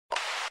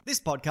This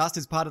podcast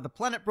is part of the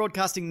Planet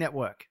Broadcasting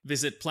Network.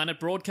 Visit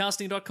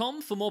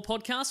planetbroadcasting.com for more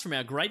podcasts from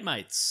our great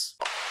mates.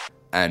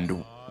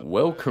 And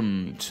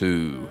welcome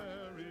to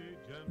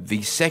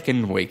the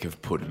second week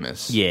of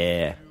Puddmas.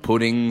 Yeah.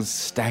 Puddings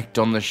stacked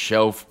on the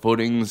shelf,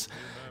 pudding.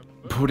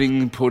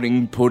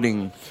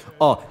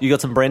 Oh, you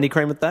got some brandy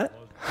cream with that?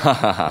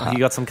 You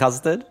got some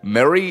custard?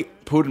 Merry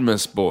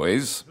Puddmas,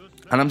 boys.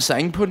 And I'm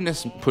saying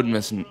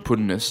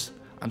Puddmas.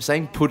 I'm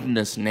saying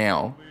Puddmas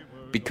now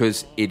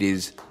because it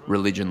is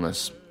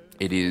religionless.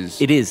 It is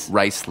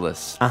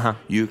raceless. Uh-huh.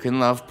 You can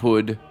love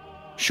Pud.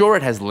 Sure,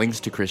 it has links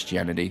to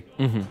Christianity,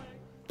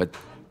 but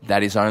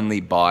that is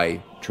only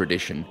by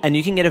tradition. And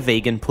you can get a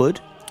vegan pud.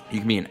 You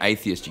can be an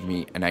atheist, you can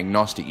be an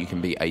agnostic, you can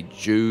be a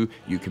Jew,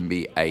 you can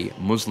be a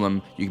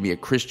Muslim, you can be a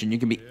Christian, you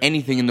can be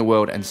anything in the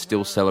world and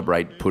still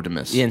celebrate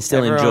Puddmas. Yeah, and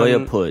still enjoy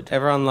a pud.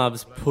 Everyone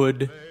loves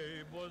Pud.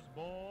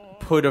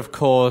 Pud, of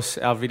course,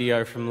 our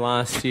video from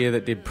last year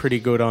that did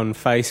pretty good on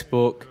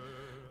Facebook.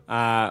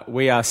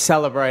 We are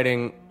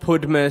celebrating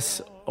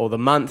Pudmas, or the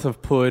month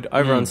of Pud,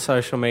 over on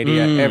social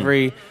media.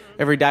 Every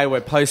day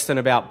we're posting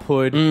about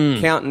Pud,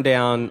 counting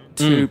down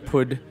to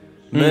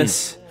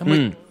Pudmas.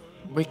 And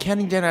we're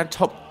counting down our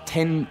top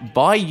 10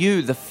 by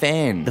you, the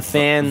fans. The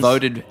fans.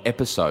 Voted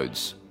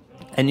episodes.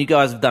 And you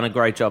guys have done a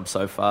great job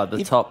so far.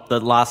 The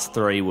last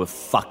three were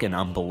fucking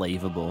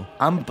unbelievable.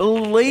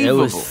 Unbelievable.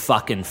 It was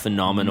fucking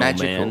phenomenal,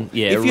 Magical. man.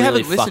 Yeah, If it you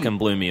haven't really listened- fucking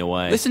blew me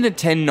away. Listen to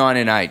 10, 9,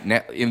 and 8.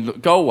 Now,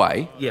 go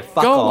away. Yeah,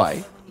 fuck go off.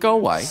 away. Go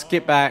away.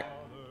 Skip back.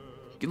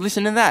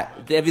 Listen to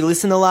that. Have you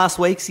listened to last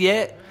week's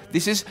yet?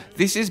 This is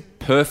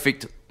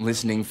perfect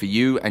listening for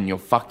you and your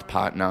fucked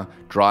partner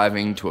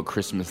driving to a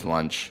Christmas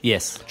lunch.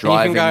 Yes.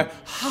 Driving And you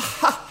can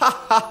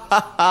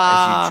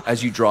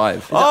as you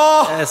drive.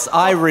 Yes,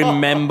 I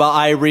remember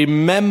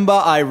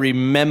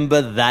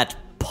that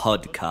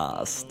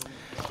podcast.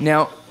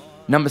 Now,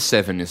 number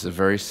 7 is a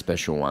very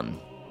special one.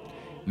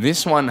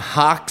 This one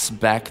harks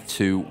back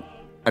to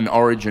an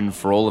origin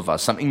for all of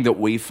us, something that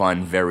we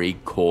find very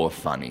core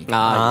funny.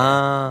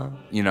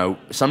 You know,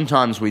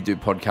 sometimes we do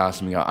podcasts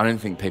and we go, I don't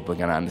think people are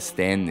going to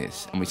understand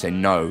this. And we say,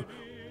 no,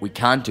 we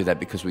can't do that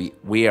because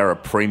we are a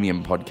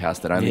premium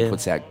podcast that only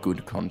puts out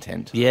good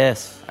content.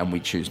 Yes. And we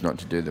choose not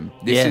to do them.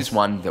 This Yes. is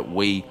one that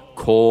we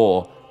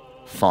core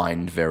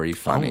find very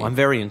funny. Oh, I'm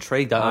very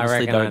intrigued. I I honestly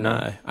reckon I don't know.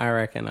 know. I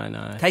reckon I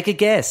know. Take a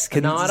guess.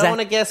 No, I don't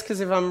want to guess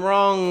because if I'm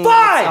wrong,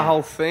 Fine! it's the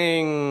whole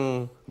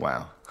thing.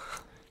 Wow.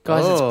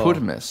 Guys, it's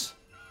Puddmas.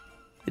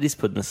 It is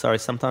Puddmas. Sorry,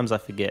 sometimes I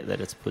forget that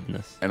it's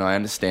Puddmas. And I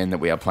understand that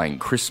we are playing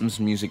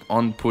Christmas music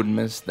on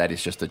Puddmas. That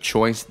is just a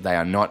choice. They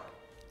are not...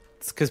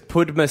 It's because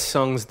Pudmas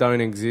songs don't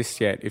exist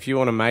yet. If you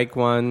want to make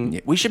one,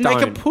 We should make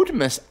a don't.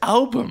 Puddmas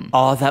album.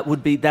 Oh,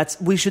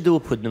 we should do a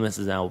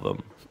Puddmas'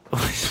 album.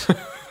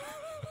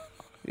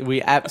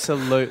 We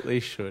absolutely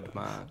should,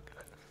 Mark.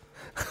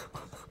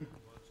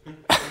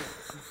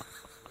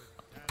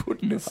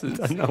 Puddmas.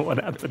 I don't know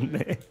what happened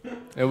there.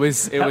 It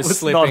was was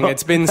slipping. not-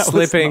 It's been that was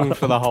slipping not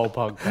for the whole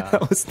podcast.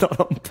 That was not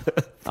on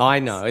purpose. I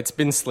know, it's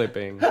been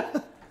slipping.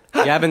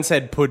 You haven't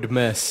said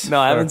Pudmas No,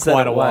 I haven't for said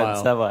quite it a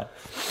once, while. have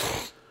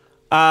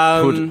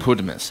I?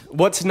 Puddmas.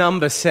 What's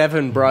number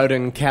 7,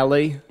 Broden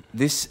Kelly?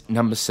 This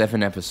number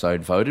 7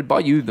 episode, voted by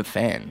you, the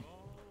fan,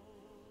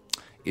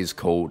 is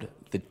called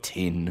The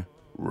Tin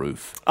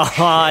Roof.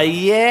 Ah,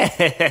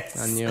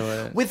 yes. I knew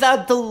it. With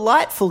our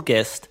delightful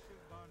guest,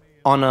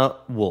 Honor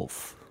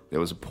Wolf. There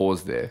was a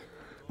pause there.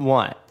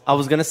 Why? I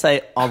was going to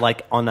say,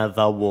 Honor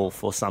the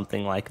Wolf or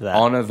something like that.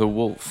 Honor the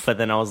Wolf. But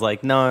then I was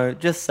like, no,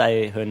 just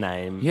say her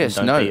name. Yes,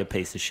 and don't no. be a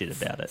piece of shit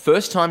about it.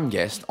 First time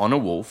guest, Honor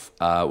Wolf.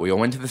 We all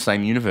went to the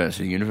same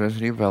university,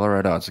 University of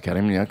Ballarat Arts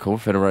Academy, now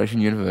called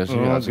Federation University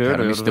Arts good,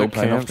 Academy, out of still the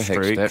paying off Camp the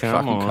Street, Hex, that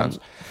come fucking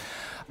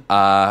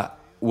on. cunts.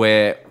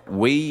 Where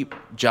we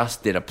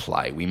just did a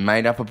play. We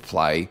made up a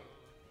play.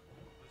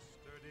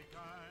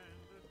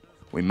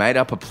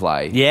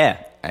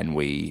 Yeah. And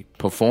we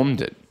performed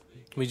it.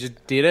 We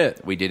just did it.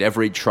 We did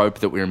every trope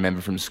that we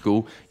remember from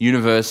school.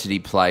 University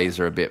plays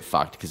are a bit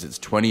fucked because it's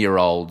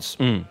 20-year-olds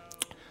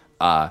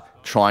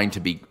trying to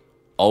be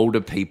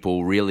older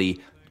people, really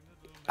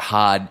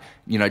hard,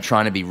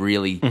 trying to be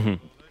really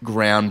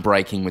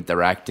groundbreaking with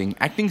their acting.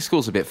 Acting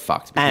school's a bit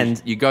fucked because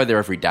And- you go there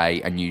every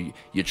day and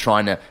you're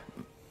trying to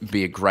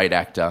be a great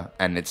actor,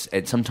 and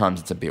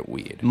sometimes it's a bit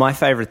weird. My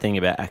favourite thing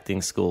about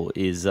acting school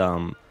is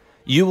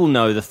you will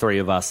know the three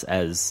of us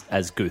as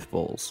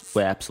goofballs.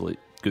 We're absolute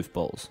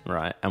goofballs,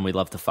 right? And we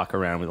love to fuck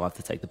around. We love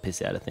to take the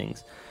piss out of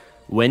things.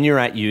 When you're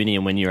at uni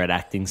and when you're at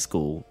acting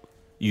school,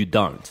 you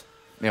don't.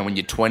 Now, when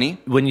you're 20...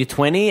 When you're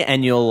 20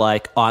 and you're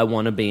like, I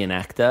want to be an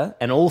actor,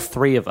 and all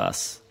three of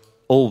us,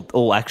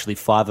 all actually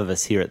 5 of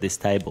us here at this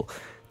table,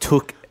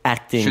 took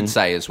acting... Should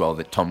say as well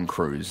that Tom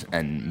Cruise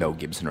and Mel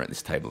Gibson are at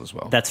this table as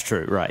well. That's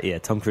true, right, yeah.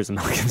 Tom Cruise and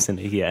Mel Gibson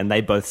are here, and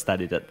they both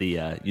studied at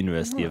the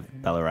University of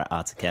Ballarat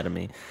Arts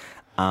Academy.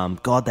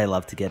 God, they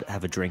loved to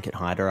have a drink at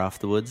Hyder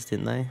afterwards,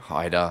 didn't they?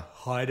 Hyder.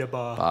 Hyder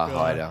bar.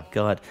 Hyder.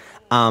 God.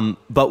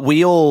 But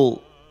we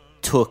all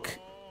took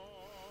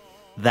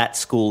that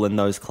school and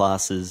those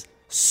classes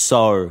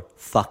so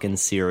fucking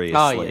seriously.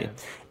 Oh, yeah.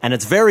 And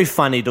it's very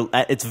funny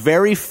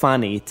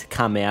to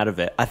come out of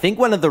it. I think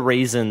one of the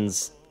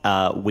reasons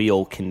we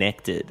all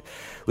connected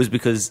was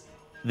because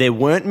there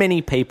weren't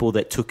many people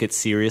that took it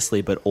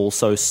seriously but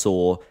also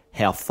saw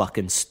how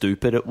fucking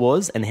stupid it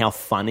was and how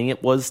funny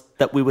it was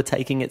that we were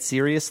taking it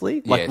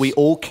seriously. Like, Yes. we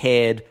all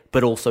cared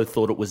but also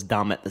thought it was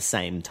dumb at the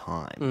same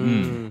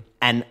time.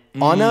 And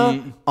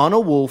Honor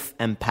Wolf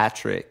and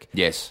Patrick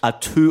Yes. are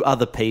two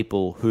other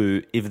people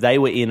who, if they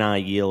were in our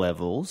year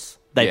levels,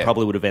 they Yeah.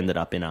 probably would have ended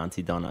up in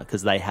Auntie Donna,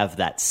 because they have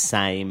that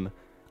same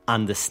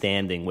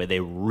understanding where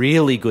they're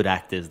really good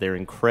actors, they're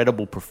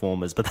incredible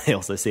performers, but they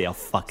also see how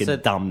fucking So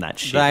dumb that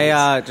shit They is.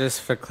 are,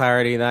 just for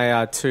clarity, they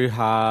are two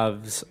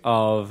halves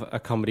of a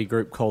comedy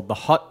group called The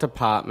Hot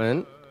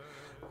Department.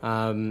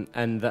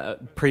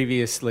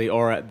 Previously,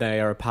 or they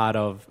are a part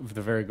of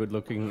the Very Good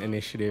Looking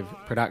Initiative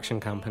production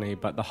company.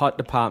 But the Hot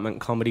Department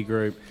comedy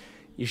group,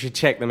 you should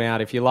check them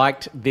out. If you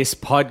liked this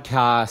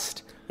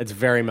podcast, it's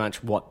very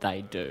much what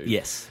they do.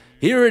 Yes.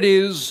 Here it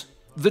is,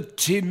 the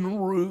Tin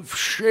Roof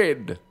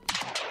Shed.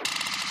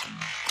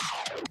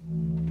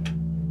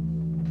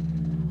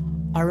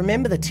 I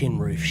remember the tin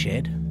roof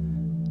shed.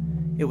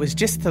 It was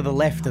just to the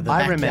left of the I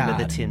backyard.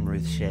 remember the tin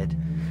roof shed.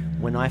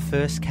 When I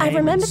first came I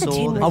remember and the saw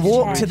tin the I roof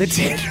walked to shed. the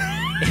tin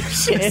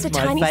It's a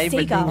my tiny favourite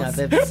thing seagulls I've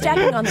ever seen.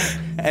 standing on it.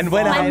 and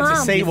went My out to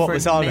mum. see what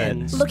was on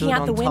Men it. Looking stood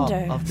out the on top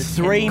window. of the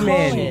Three tin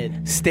men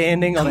shed.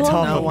 standing on Cool.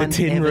 top No of the one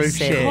tin ever roof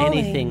said shed.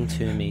 anything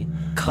to me.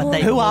 But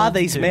they Who are wanted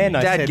these to. men?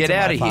 I Dad, said get to my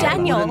out of here. father.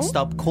 Daniel. Wouldn't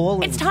stop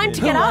calling. It's time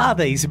to Who get are up.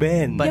 these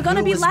men? But You're gonna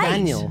who be was late.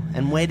 Daniel,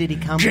 and where did he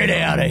come Get from?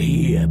 out of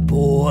here,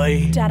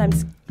 boy. Dad, I'm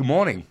Good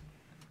morning.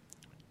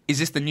 Is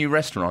this the new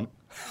restaurant?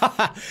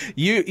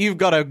 You've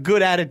got a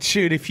good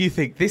attitude if you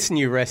think this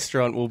new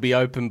restaurant will be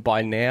open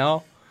by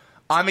now.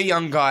 I'm a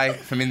young guy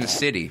from in the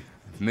city.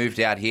 Moved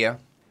out here,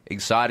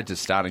 excited to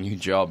start a new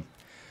job.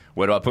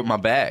 Where do I put my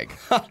bag?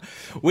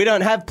 We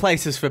don't have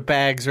places for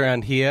bags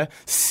around here.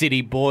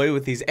 City boy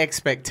with his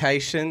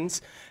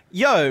expectations.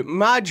 Yo,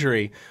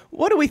 Marjorie,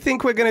 what do we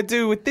think we're going to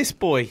do with this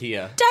boy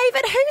here?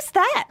 David, who's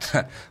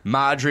that?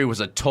 Marjorie was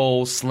a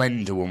tall,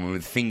 slender woman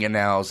with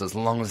fingernails as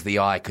long as the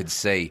eye could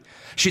see.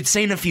 She'd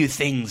seen a few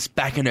things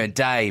back in her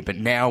day, but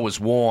now was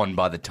worn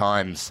by the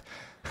times.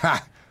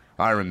 Ha!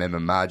 I remember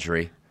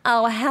Marjorie.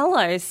 Oh,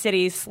 hello,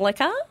 city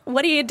slicker.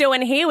 What are you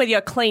doing here with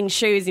your clean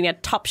shoes and your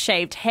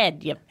top-shaved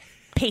head, you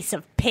piece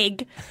of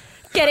pig?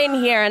 Get in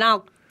here and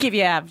I'll give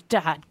you a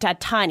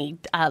tiny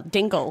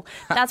dingle.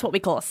 That's what we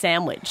call a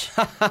sandwich.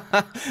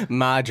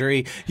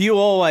 Marjorie, you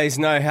always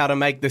know how to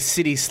make the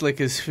city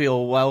slickers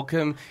feel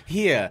welcome.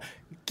 Here,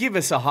 give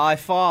us a high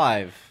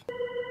five.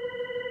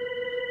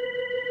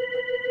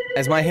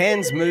 As my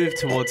hands moved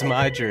towards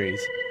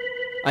Marjorie's,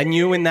 I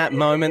knew in that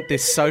moment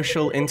this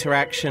social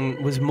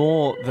interaction was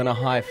more than a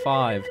high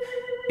five.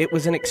 It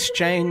was an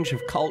exchange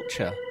of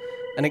culture,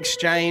 an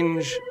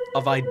exchange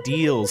of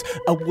ideals,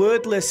 a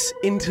wordless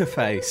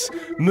interface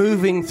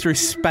moving through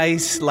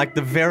space like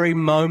the very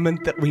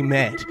moment that we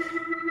met.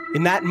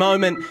 In that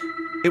moment,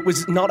 it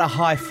was not a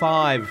high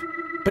five,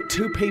 but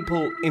two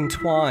people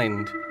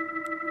entwined.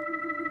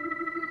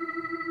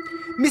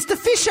 Mr.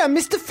 Fisher!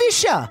 Mr.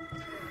 Fisher!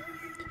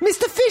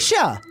 Mr.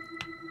 Fisher!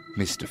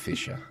 Mr.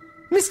 Fisher.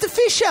 Mr.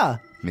 Fisher!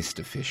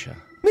 Mr. Fisher.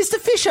 Mr.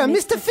 Fisher!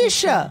 Mr.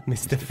 Fisher!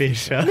 Mr. Fisher.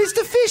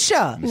 Mr.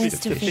 Fisher! Mr.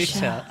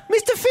 Fisher.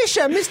 Mr.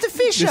 Fisher! Mr.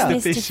 Fisher! Mr.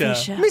 Mr. Fisher.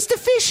 Fisher. Mr.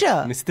 Fisher!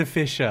 Mr.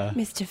 Fisher.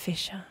 Mr.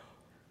 Fisher.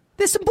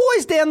 There's some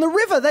boys down the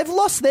river. They've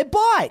lost their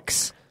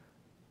bikes.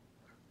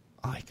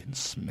 I can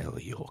smell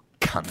your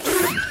cunt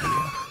from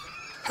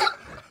here.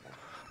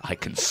 I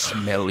can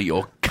smell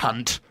your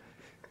cunt.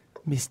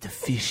 Mr.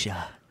 Fisher,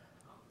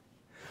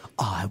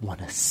 I want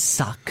to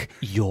suck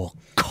your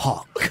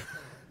cock.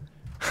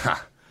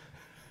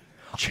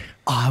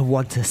 I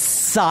want to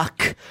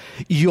suck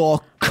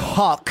your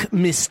cock,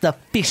 Mr.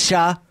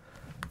 Fisher.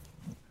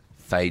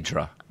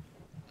 Phaedra,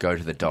 go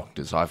to the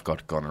doctors. I've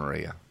got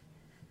gonorrhea.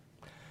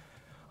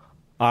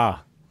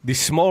 Ah, the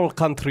small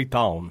country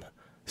town.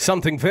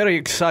 Something very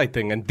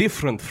exciting and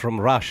different from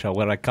Russia,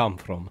 where I come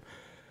from.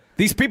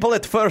 These people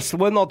at first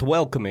were not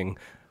welcoming,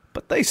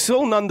 but they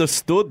soon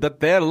understood that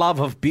their love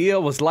of beer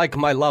was like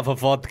my love of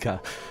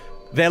vodka.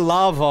 Their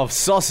love of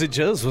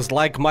sausages was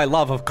like my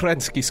love of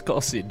Krensky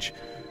sausage.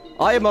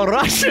 I am a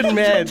Russian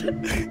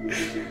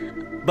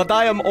man, but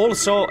I am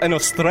also an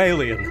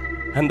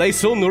Australian, and they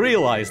soon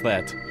realized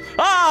that.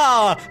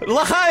 Ah,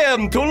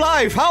 L'chaim to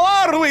life, how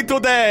are we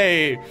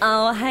today?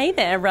 Oh, hey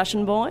there,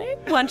 Russian boy.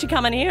 Why don't you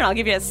come in here and I'll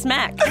give you a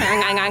smack.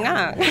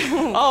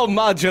 Oh,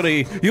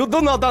 Marjorie, you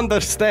do not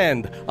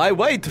understand. I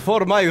wait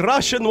for my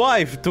Russian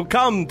wife to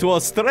come to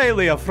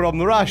Australia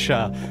from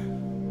Russia.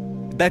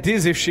 That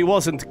is, if she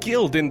wasn't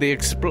killed in the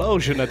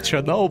explosion at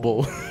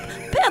Chernobyl.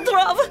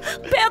 Petrov,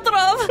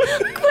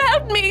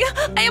 grab me.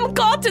 I am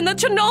caught in the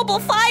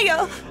Chernobyl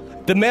fire.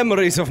 The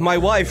memories of my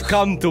wife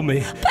come to me.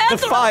 The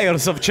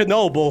fires of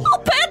Chernobyl. Oh,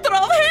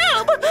 Petrov,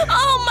 help!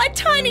 Oh, my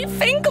tiny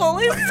finkel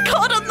is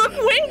caught in the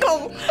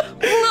winkle.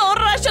 No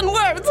Russian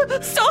words.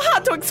 So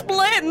hard to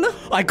explain.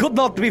 I could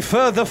not be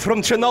further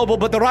from Chernobyl,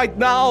 but right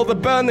now the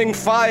burning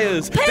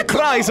fires, the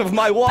cries of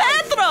my wife.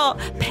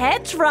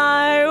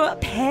 Pedro.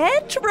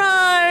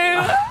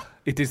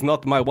 It is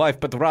not my wife,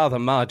 but rather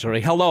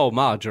Marjorie. Hello,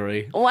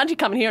 Marjorie. Why don't you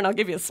come in here and I'll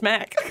give you a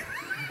smack?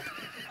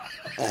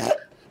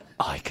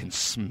 I can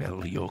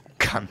smell your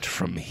cunt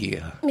from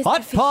here.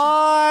 Hot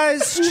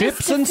pies,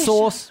 chips and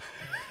sauce.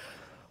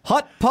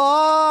 Hot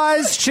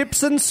pies,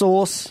 chips and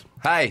sauce.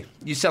 Hey,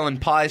 you selling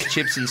pies,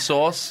 chips and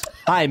sauce?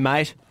 Hey,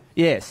 mate.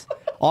 Yes,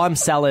 I'm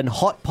selling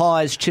hot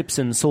pies, chips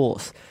and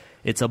sauce.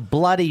 It's a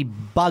bloody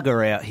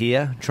bugger out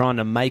here trying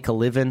to make a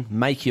living,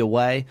 make your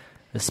way,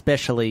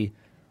 especially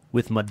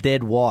with my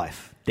dead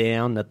wife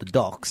down at the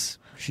docks.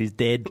 She's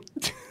dead.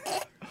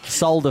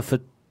 Sold her for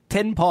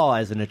 10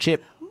 pies and a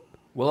chip.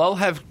 Well, I'll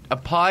have a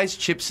pies,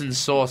 chips and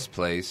sauce,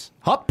 please.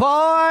 Hot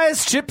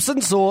pies, chips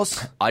and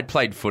sauce. I'd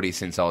played footy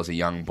since I was a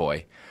young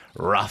boy.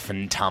 Rough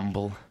and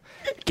tumble.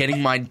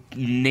 Getting my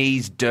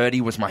knees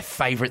dirty was my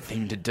favourite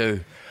thing to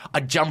do.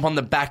 I'd jump on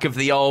the back of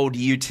the old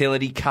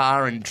utility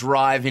car and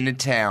drive into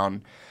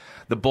town.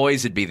 The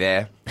boys would be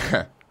there.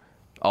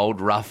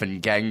 Old Rough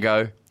and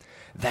Gango.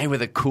 They were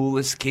the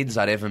coolest kids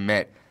I'd ever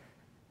met.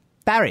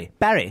 Barry,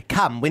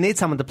 come. We need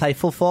someone to play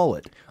full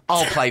forward.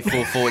 I'll play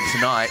full forward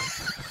tonight,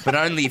 but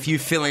only if you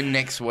fill in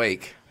next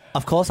week.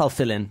 Of course I'll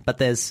fill in, but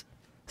there's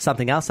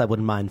something else I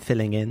wouldn't mind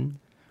filling in.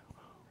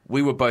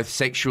 We were both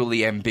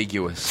sexually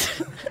ambiguous.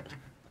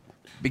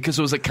 Because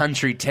it was a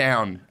country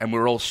town, and we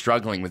were all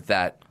struggling with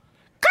that.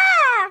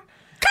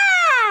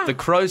 The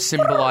crows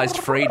symbolised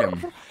freedom,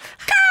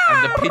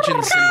 and the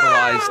pigeons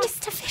symbolised...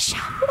 Mr. Fisher.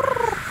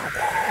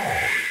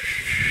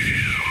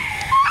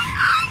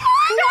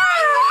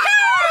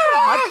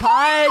 Hot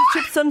pies,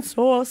 chips and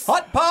sauce.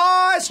 Hot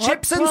pies,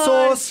 chips and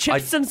sauce.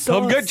 Chips and sauce.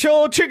 Come get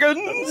your chickens.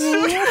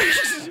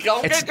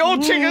 Come It's- get your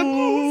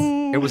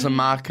chickens. It was a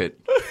market.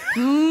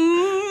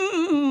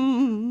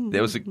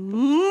 There was a...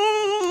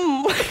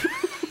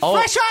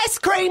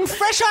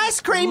 Fresh ice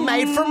cream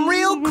made from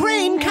real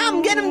cream.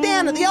 Come get them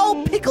down at the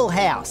old pickle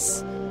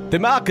house. The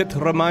market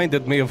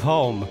reminded me of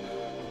home,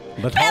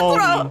 but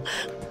home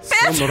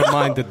soon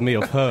reminded me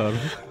of her.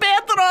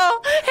 Pedro,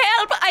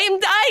 help, I am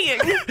dying.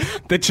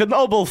 The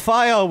Chernobyl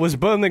fire was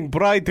burning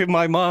bright in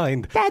my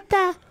mind.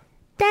 Dada,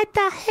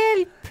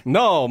 help.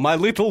 No, my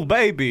little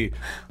baby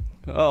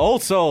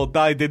also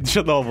died in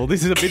Chernobyl.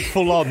 This is a bit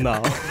full on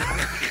now.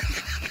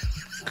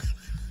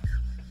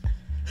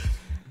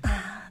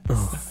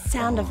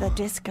 Sound of the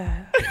disco.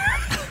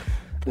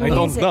 I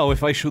don't know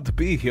if I should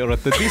be here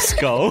at the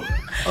disco.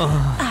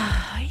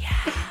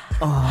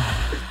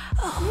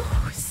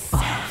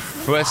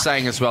 Worth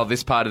saying as well,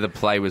 this part of the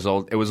play was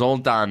all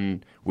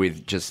done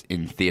with just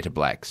in theatre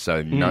blacks,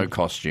 so no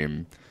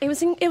costume. It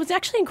was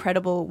actually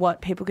incredible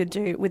what people could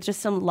do with just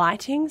some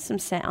lighting, some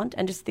sound,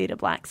 and just theatre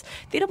blacks.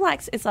 Theatre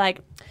blacks is like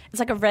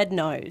a red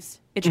nose.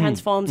 It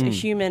transforms a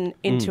human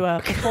into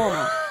a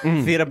performer.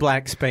 Theatre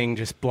blacks being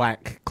just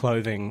black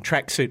clothing,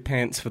 tracksuit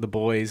pants for the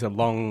boys, a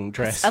long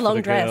dress for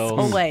the girls,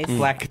 always.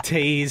 black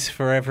tees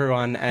for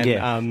everyone, and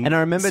And I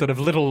remember- sort of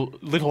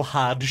little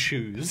hard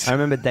shoes. I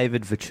remember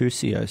David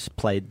Vitrucios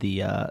played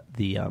the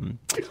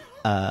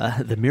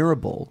mirror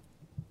ball,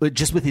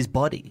 just with his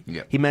body.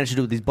 Yep. He managed to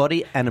do it with his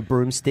body and a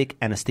broomstick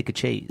and a stick of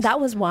cheese. That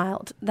was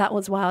wild.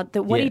 What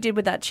Yeah. he did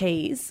with that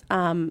cheese,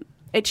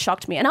 it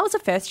shocked me. And I was a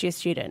first year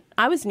student.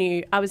 I was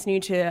new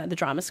to the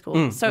drama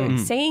school. So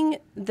seeing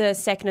the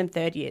second and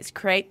third years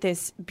create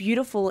this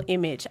beautiful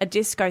image, a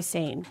disco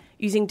scene,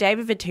 using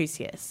David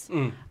Vitrucius,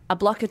 a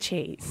block of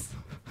cheese,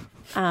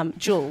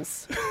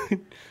 jewels,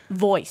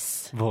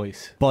 voice,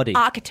 body.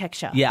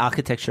 architecture, Yeah,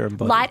 architecture and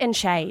body. light and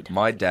shade.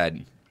 My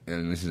dad,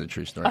 and this is a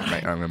true story,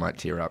 I might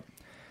tear up.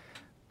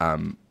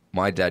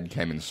 My dad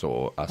came and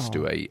saw us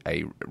do a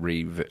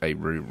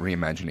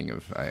reimagining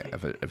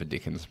of a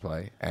Dickens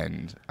play,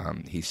 and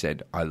he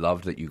said, "I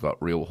love that you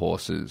got real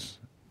horses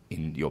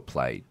in your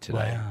play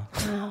today."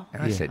 Wow.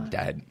 And I said,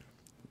 "Dad,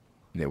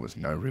 there was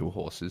no real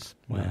horses.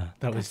 Wow, that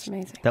That's was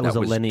amazing. that was a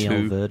was Lenny two-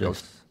 Alvertus. that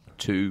was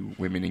two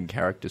women in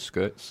character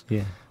skirts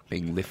Yeah.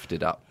 being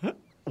lifted up,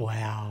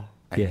 wow.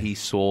 and Yeah. he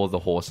saw the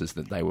horses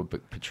that they were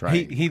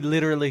portraying. He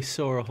literally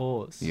saw a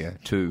horse. Yeah,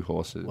 two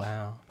horses.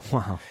 Wow.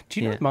 Wow. Do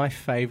you know Yeah. what my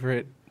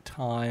favourite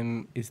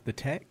time is the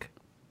tech?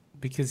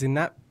 Because in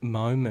that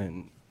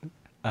moment,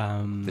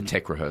 The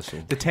tech rehearsal.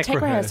 the tech Tech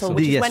rehearsal, rehearsal,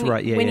 which Yes, is when,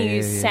 right, yeah, when yeah, you yeah,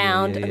 use yeah,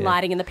 sound yeah, and yeah.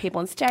 lighting and the people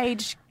on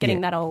stage, getting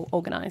Yeah. that all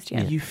organised.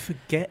 Yeah. you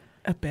forget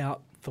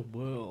about the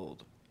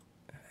world,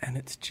 and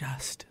it's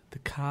just the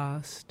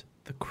cast,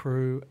 the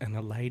crew, and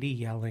a lady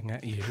yelling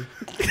at you,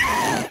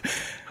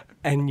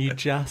 and you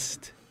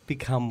just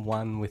become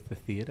one with the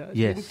theatre.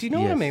 Yes, Do you know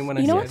what I yes. mean when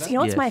You I know say what's that? you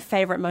know what's Yes. my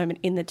favourite moment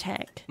in the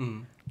tech?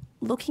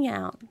 Looking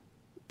out,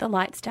 the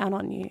lights down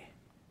on you,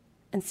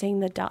 and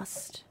seeing the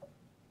dust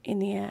in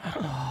the air,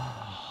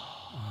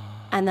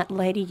 and that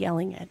lady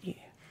yelling at you.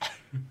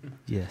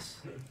 Yes.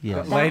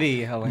 Yes. That lady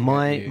yelling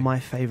my at you my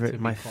to favorite be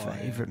my quiet.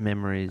 favorite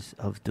memories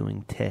of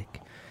doing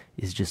tech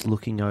is just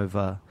looking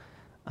over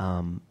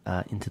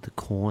into the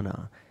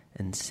corner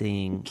and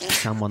seeing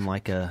someone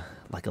like a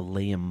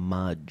Liam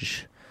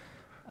Mudge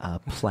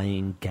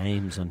playing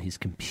games on his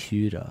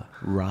computer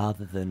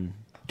rather than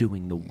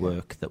doing the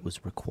work that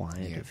was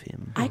required of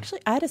him. I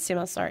had a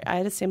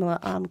similar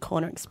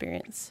corner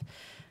experience.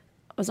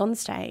 I was on the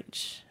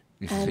stage.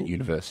 This is at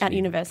university. At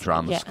university,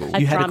 Drama yeah. school.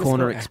 At You had a drama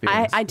corner school.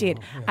 experience. I did.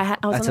 I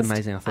was That's on the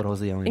amazing. I thought I was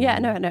the only Yeah,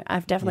 one. no.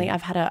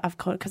 I've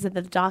caught because of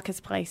the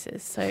darkest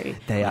places. So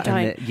They are,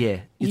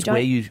 it's where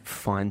you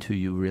find who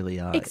you really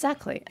are.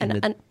 exactly.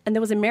 And And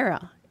there was a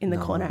mirror in the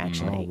corner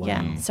actually. wow.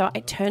 Yeah. So I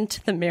turned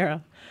to the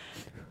mirror,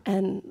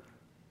 and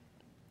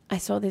I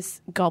saw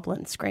this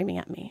goblin screaming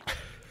at me.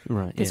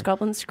 Right. This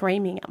goblin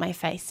screaming at my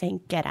face,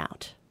 saying, "Get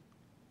out!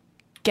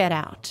 Get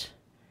out!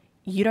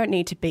 You don't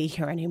need to be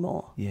here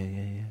anymore.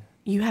 Yeah.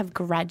 You have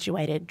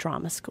graduated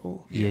drama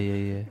school."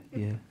 Yeah.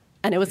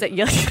 And it was that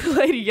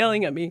lady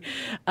yelling at me.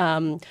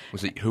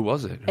 Was it? Who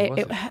was it? Who was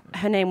it?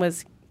 Her name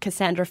was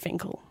Cassandra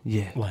Finkel,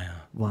 Yeah.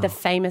 Wow. the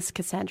famous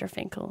Cassandra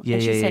Finkel. Yeah,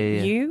 and she yeah, said,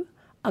 yeah. "You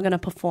are going to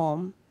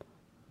perform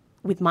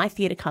with my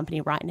theatre company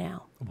right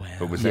now."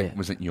 But was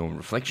it your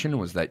reflection? Or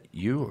was that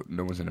you?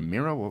 Or was it a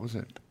mirror? What was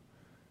it?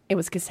 It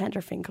was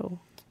Cassandra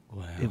Finkel.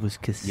 Wow. It was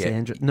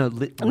Cassandra. No,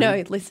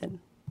 No, listen.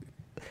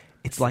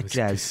 it's like was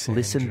jazz.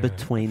 Listen Cassandra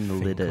between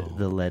Finkel.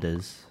 the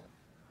letters.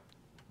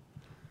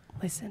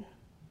 Listen.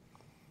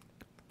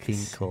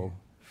 Finkel.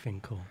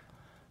 Finkel.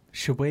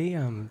 Should we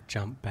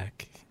jump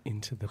back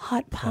into the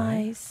Hot play?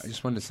 pies. I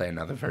just wanted to say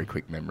another very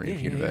quick memory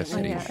of Yeah, yeah, yeah.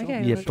 university. Yeah,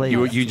 okay. Yeah,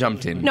 please. You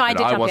jumped in. No, I but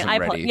did jump wasn't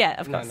in. ready. Yeah,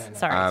 of course. no.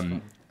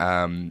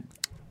 Sorry.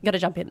 Got to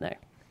jump in though.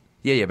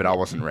 Yeah, but I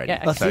wasn't ready.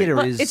 Yeah, A okay. theatre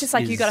Well, is- it's just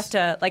like you is- got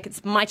to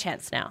it's my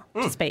chance now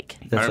to speak.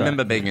 That's I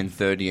remember right. being in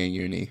third year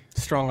uni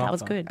Strong That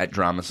was offer. good. at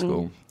drama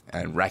school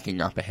and racking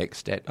up a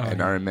HECS debt.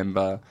 And I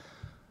remember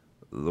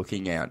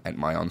looking out at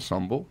my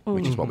ensemble,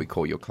 which is what we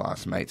call your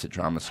classmates at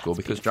drama school,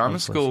 because drama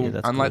Of course, school, yeah,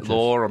 that's unlike gorgeous.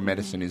 law or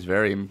medicine, is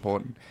very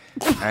important.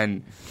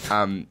 And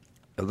I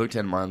looked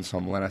at my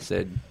ensemble and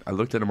I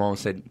looked at them all and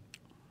said,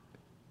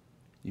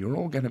 "You're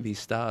all going to be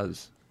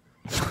stars.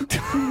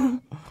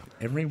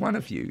 Every one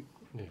of you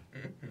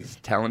is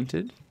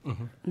talented,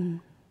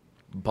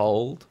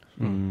 bold,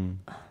 and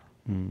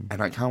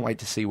I can't wait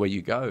to see where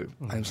you go."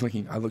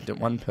 I looked at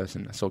one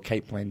person, I saw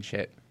Kate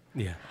Blanchett.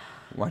 Yeah.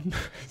 One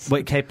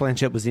Wait, Kate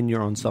Blanchett was in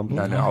your ensemble?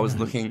 No, I was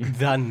looking.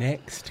 The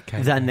next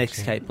Kate The next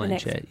Blanchett. Kate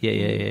next. Blanchett.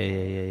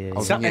 Yeah. I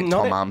was So- looking and at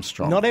Tom not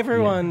Armstrong.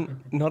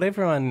 Not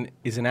everyone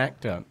is an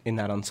actor in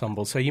that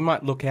ensemble. So you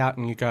might look out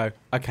and you go,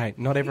 okay,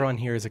 not everyone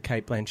here is a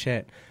Kate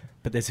Blanchett,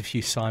 but there's a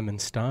few Simon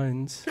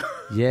Stones.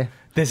 Yeah.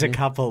 There's a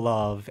couple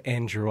of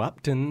Andrew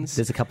Uptons.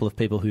 There's a couple of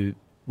people who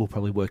will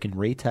probably work in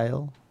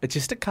retail.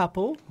 Just a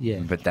couple. Yeah.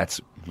 But that's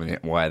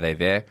why are they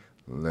there?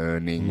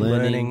 Learning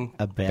Learning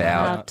about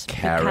about the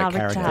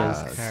characters.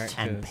 Characters.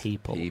 and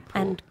people.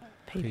 And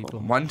people.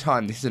 One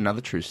time, this is another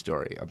true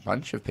story, a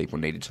bunch of people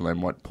needed to learn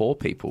what poor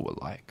people were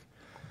like.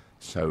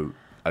 So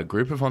a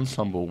group of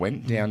ensemble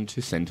went down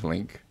to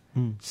Centrelink,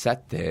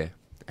 sat there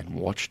and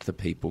watched the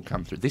people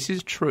come through. This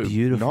is true.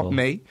 Beautiful. Not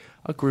me.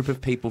 A group of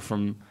people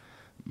from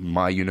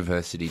my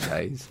university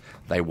days.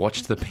 They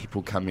watched the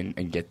people come in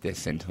and get their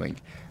Centrelink.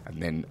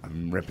 And then a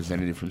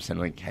representative from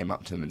Centrelink came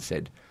up to them and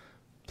said,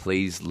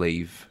 "Please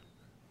leave.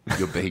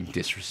 You're being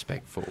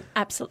disrespectful."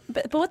 Absolutely.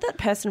 But what that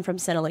person from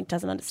Centrelink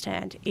doesn't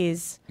understand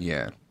is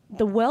Yeah.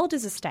 the world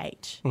is a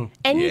stage.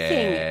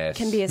 Anything Yes.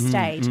 can be a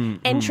stage.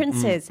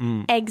 Entrances,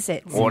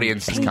 exits.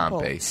 Audiences can't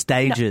people. be.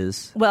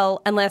 Stages.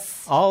 Well,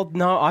 unless Oh,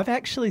 no, I've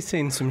actually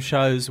seen some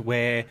shows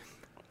where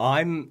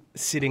I'm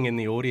sitting in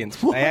the audience.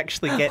 But they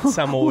actually get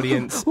some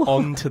audience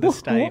onto the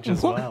stage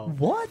as well.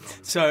 What?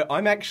 So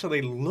I'm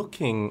actually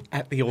looking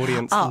at the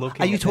audience.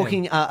 looking Are you at them.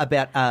 talking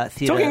about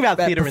theatre? Talking about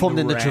theatre in performed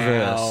the in the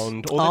Traverse.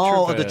 round, or the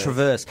Oh, the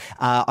Traverse. Traverse.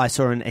 I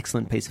saw an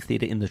excellent piece of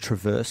theatre in the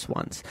Traverse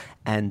once,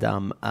 and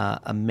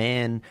a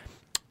man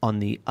on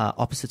the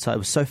opposite side. It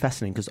was so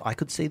fascinating because I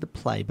could see the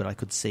play, but I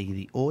could see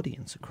the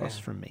audience across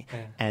from me.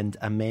 yeah. And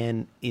a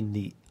man in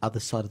the other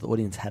side of the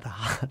audience had a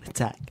heart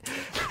attack,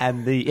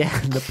 and the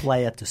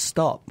play had to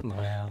stop.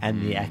 Wow. And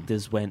the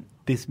actors went,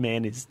 this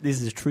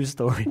is a true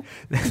story.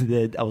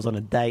 I was on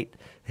a date.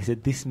 They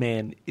said, "This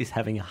man is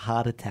having a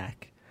heart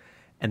attack."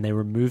 And they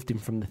removed him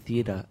from the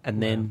theatre.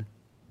 And then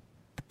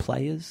the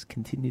players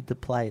continued to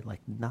play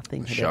like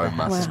nothing The had show ever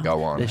must happened.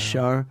 go on. The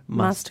show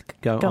must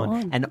go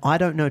on. And I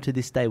don't know to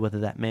this day whether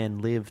that man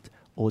lived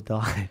or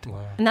died.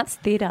 and that's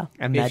theatre.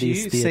 And If that you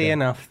is theatre. see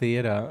enough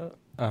theatre,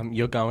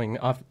 you're going.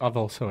 I've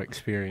also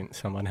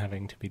experienced someone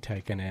having to be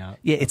taken out.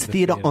 Yeah, it's of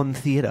the theatre on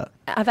theatre.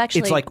 I've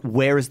actually. It's like,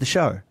 where is the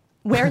show?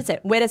 where is it?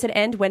 Where does it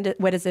end? Where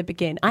does it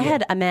begin? I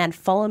had a man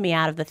follow me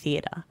out of the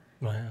theatre,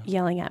 Wow.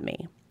 yelling at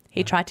me.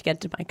 He tried to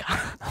get into my car,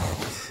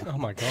 Oh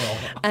my god.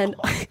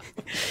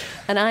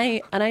 and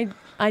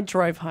I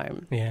drove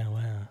home, Yeah.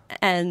 Wow.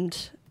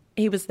 and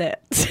he was there,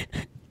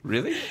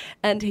 Really?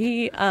 and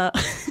he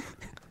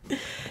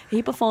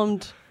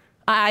performed.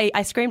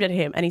 I screamed at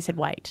him, and he said,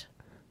 "Wait,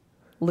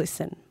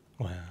 listen.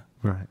 Wow.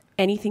 Right.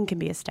 Anything can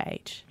be a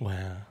stage."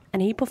 Wow.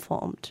 And he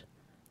performed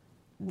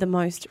the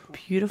most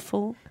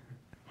beautiful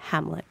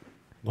Hamlet.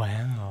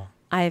 Wow.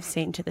 I have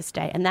seen to this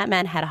day. And that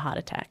man had a heart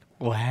attack.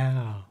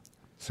 Wow.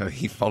 So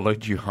he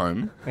followed you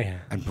home Yeah.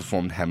 and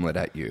performed Hamlet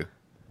at you.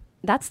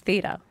 That's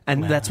theatre.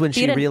 And that's when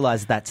she Theatre-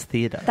 realised that's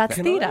theatre. That's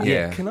theatre.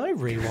 Yeah. Can I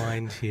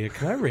rewind here?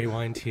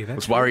 I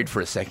was worried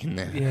for a second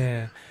there.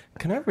 Yeah.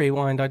 Can I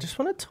rewind? I just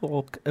want to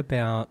talk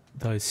about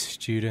those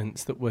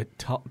students that were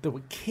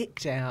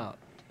kicked out,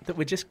 that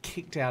were just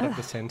kicked out of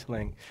the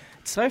Centrelink.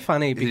 It's so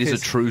funny because It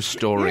is a true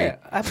story. Yeah,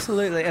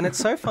 absolutely. And it's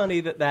so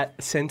funny that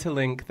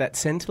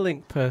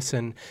Centrelink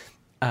person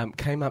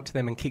came up to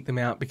them and kicked them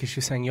out because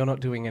she's saying you're not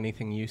doing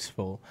anything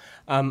useful.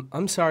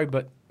 I'm sorry,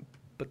 but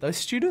those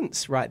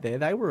students right there,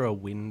 they were a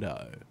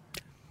window.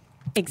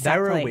 Exactly.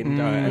 They were a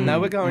window, and they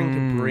were going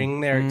to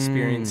bring their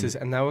experiences,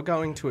 and they were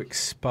going to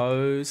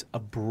expose a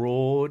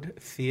broad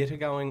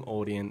theatre-going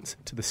audience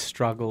to the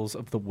struggles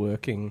of the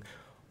working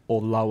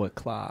or lower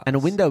class. And a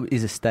window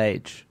is a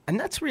stage. And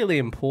that's really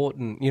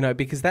important,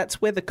 because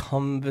that's where the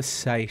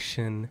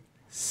conversation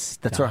starts.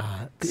 That's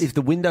right. If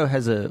the window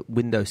has a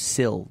window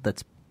sill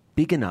that's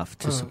big enough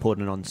to support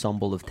an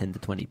ensemble of 10 to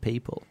 20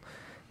 people,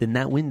 then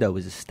that window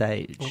is a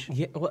stage.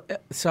 Yeah, well,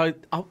 so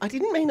I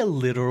didn't mean a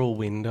literal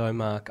window,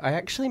 Mark. I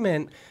actually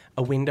meant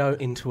a window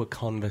into a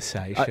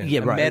conversation. Yeah,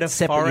 a right. It's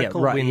separate,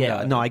 metaphorical right, window.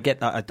 Yeah. No, I get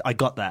that. I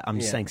got that.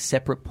 I'm saying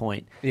separate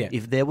point. Yeah.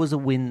 If there was a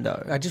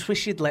window, I just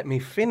wish you'd let me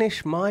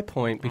finish my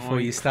point before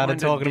you started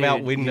kinda talking about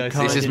did. windows.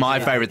 This is my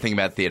favourite thing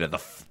about theatre,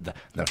 the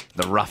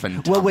rough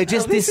and well, we're tumble.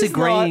 just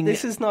disagreeing.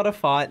 This is not a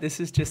fight.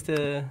 This is just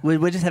a...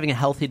 We're just having a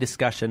healthy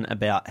discussion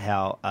about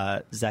how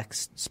Zach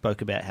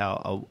spoke about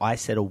how I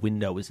said a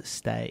window is a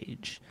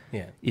stage.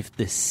 Yeah. If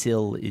the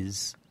sill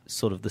is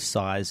sort of the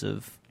size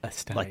of A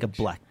stage. like a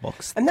black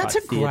box, And that's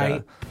a type theatre.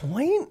 great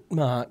point,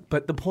 Mark.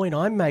 But the point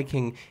I'm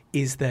making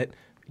is that,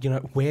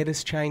 where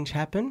does change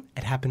happen?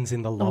 It happens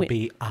in the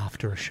lobby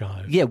after a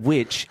show. Yeah,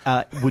 which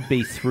would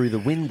be through the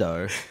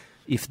window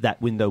if that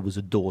window was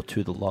a door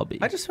to the lobby.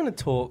 I just want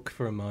to talk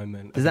for a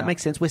moment. Does that about- make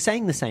sense? We're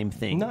saying the same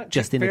thing, No,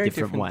 just in a very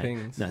different way.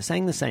 different things. No,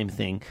 saying the same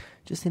thing,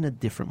 just in a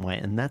different way.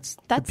 And that's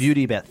the That's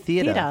beauty about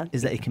theatre, theatre.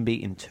 is that it can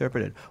be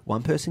interpreted.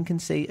 One person can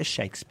see a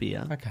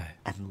Shakespeare Okay.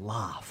 and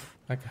laugh.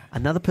 Okay.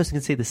 Another person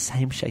can see the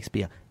same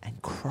Shakespeare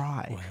and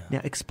cry. Now,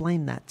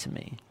 explain that to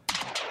me.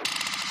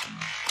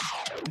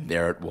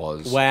 There it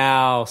was.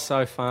 Wow,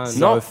 so fun.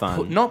 Not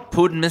fun. not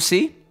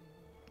pudmessy,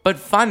 but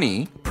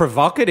funny.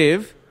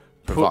 Provocative.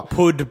 Provo-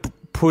 Provocative.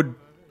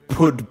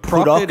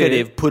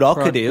 Provocative.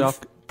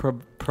 Provocative.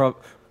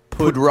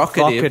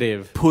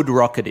 Pudrocative.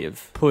 Pudrocative.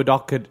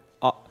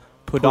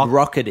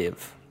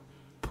 Provocative.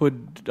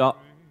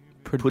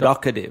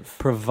 Provocative.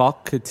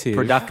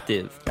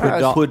 Productive.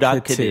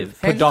 Productive.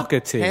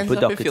 Productive. Hands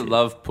up if you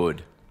love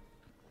pud.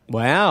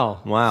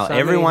 Wow. Wow, So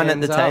many everyone at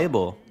hands the up.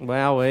 table.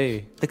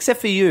 Wowee. Except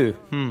for you.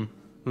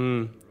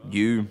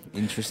 You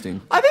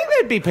interesting? I think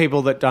there'd be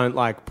people that don't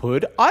like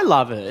pud. I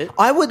love it.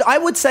 I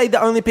would say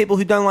the only people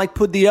who don't like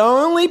pud, the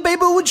only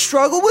people who would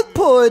struggle with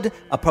pud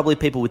are probably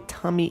people with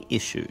tummy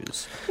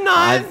issues.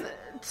 No,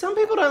 some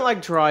people don't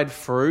like dried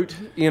fruit.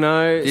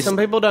 Some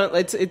people don't.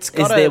 It's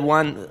got Is there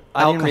one? I didn't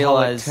alcoholic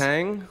realize.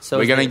 tang. So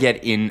We're is going to there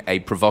get in a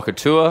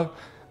provocateur.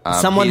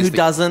 someone He's who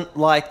doesn't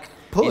like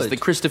pud. He's the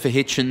Christopher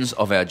Hitchens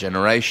of our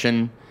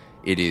generation.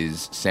 It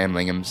is Sam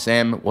Lingham.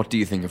 Sam, what do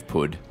you think of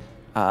pud?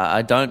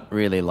 I don't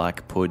really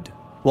like pud.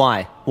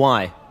 Why?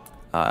 Why?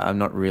 I'm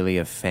not really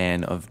a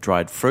fan of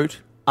dried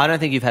fruit. I don't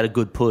think you've had a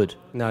good pud.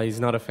 No, he's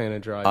not a fan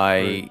of dried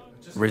I fruit.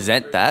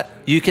 resent that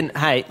You can.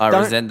 Hey, I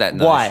don't- resent that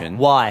Why? notion.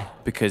 Why?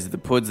 because the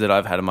puds that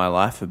I've had in my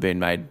life have been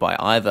made by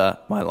either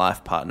my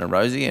life partner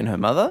Rosie and her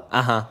mother,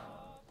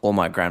 or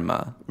my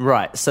grandma.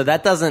 Right. So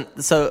that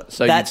doesn't. So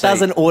So that you'd say-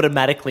 doesn't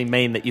automatically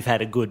mean that you've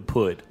had a good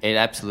pud. It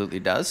absolutely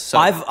does. So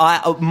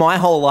My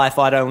whole life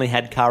I'd only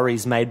had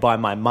curries made by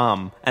my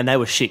mum, and they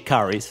were shit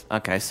curries.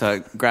 Okay,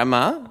 so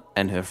grandma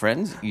and her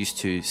friends used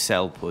to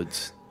sell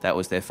puds. That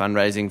was their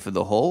fundraising for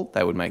the hall.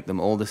 They would make them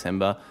all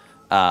December.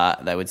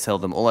 They would sell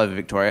them all over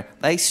Victoria.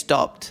 They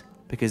stopped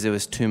because there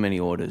was too many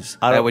orders.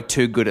 They were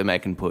too good at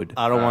making pud.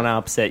 I don't want to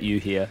upset you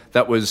here.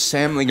 That was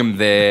Sam Lingham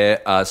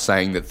there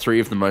saying that 3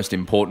 of the most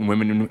important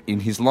women in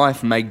his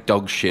life make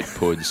dog shit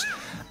puds.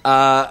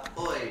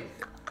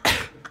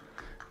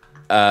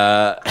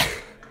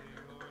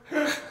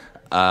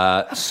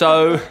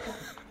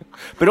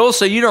 But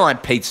also, you don't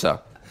like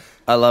pizza.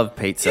 I love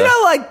pizza. You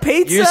don't like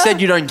pizza? You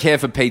said you don't care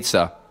for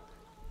pizza.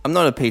 I'm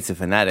not a pizza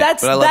fanatic,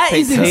 That's- but I love that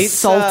is pizza.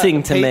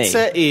 insulting to me.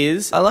 Pizza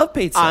is I love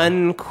pizza.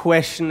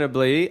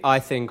 unquestionably, I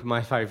think,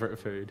 my favourite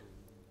food.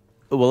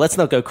 Well, let's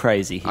not go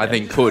crazy here. I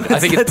think pud. I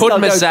think it's Let's pud,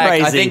 not go Zach. I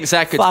crazy. think,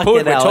 Zach, it's Fuck pud.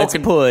 it, We're Al, it's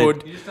talking pud.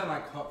 pud. You just don't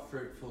like hot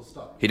fruit, full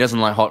stop. He doesn't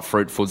like hot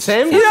fruit.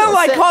 Sam, You don't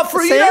like hot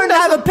fruit. You Sam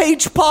don't have a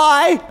peach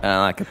pie. I don't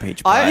like a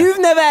peach pie. You've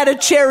never had a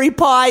cherry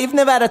pie. You've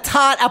never had a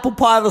tart apple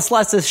pie with a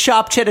slice of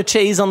sharp cheddar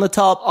cheese on the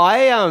top.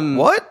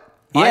 What?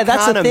 Yeah, I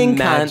that's can't a thing, cunt.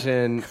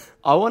 imagine.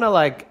 I want to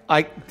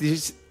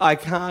I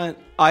can't.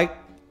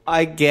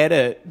 I get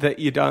it that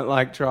you don't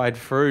like dried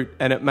fruit,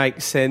 and it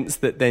makes sense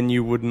that then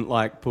you wouldn't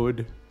like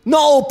pud. Not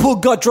all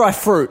pud got dry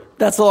fruit.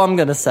 That's all I'm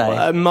going to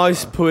say.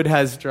 Most pud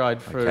has dried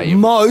fruit. Okay,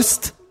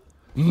 Most.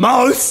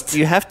 Most.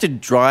 You have to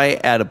dry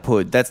out a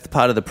pud. That's the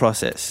part of the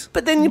process.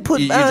 But then you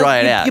put You dry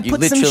it out. You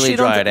put some literally shit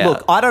dry on it out.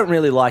 Look, I don't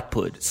really like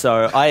pud,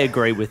 so I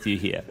agree with you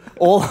here.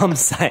 All I'm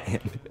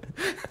saying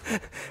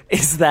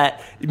is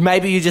that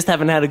maybe you just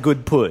haven't had a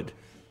good pud.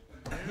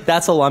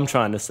 That's all I'm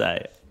trying to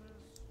say.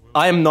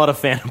 I am not a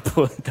fan of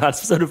pud. I've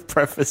sort of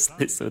prefaced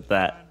this with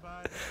that.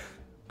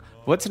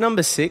 What's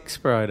number 6,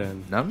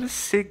 Broden? Number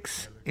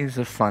 6 is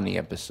a funny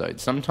episode.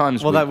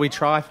 Sometimes Well, that we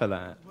try for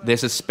that.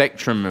 there's a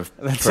spectrum of...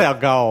 That's our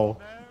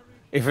goal.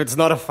 If it's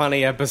not a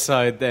funny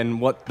episode, then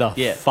what the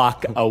Yeah.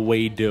 fuck are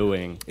we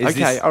doing?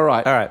 Okay, all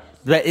right. All right.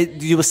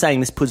 But you were saying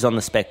this pud's on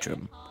the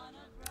spectrum.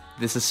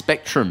 There's a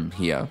spectrum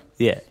here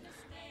Yeah.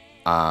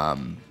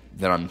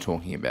 that I'm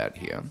talking about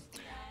here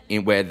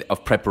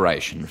of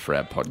preparation for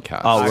our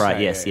podcast. Oh, right.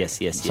 Okay, Yes, yeah.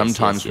 yes, yes.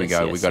 Sometimes yes, we yes,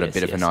 go, yes, we got a yes,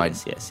 bit of yes, an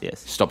idea. yes, yes, yes.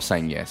 Stop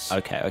saying yes.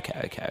 Okay.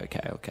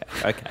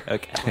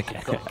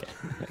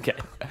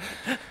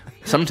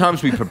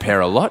 Sometimes we prepare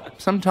a lot.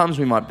 Sometimes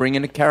we might bring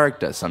in a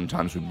character.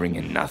 Sometimes we bring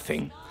in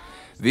nothing.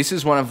 This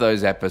is one of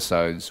those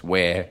episodes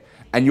where,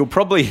 and you'll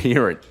probably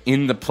hear it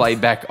in the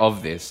playback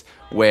of this,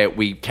 where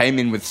we came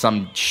in with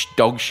some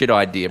dog shit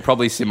idea,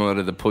 probably similar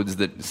to the puds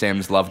that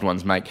Sam's loved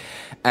ones make,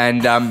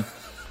 and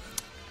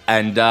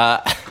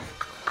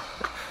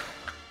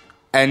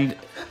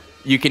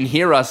you can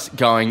hear us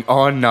going,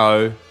 "Oh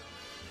no,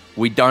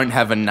 we don't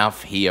have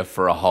enough here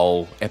for a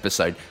whole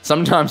episode."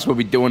 Sometimes we'll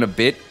be doing a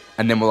bit,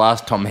 and then we'll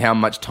ask Tom how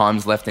much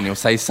time's left, and he'll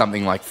say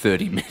something like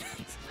 30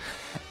 minutes.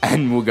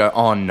 And we'll go,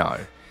 "Oh no."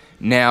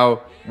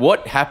 Now,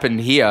 what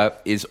happened here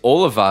is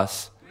all of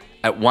us,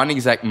 at one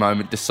exact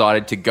moment,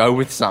 decided to go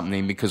with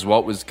something because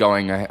what was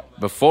going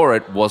before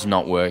it was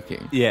not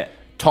working. Yeah.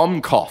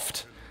 Tom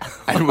coughed.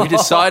 And we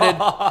decided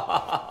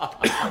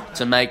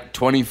to make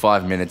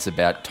 25 minutes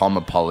about Tom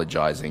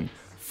apologising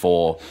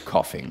for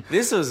coughing.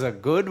 This was a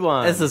good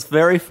one. This is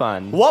very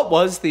fun. What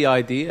was the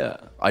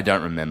idea? I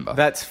don't remember.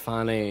 That's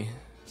funny.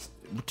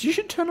 You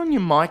should turn on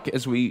your mic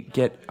as we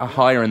get a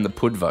higher in the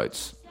pud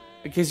votes.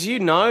 Because you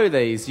know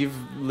these. You've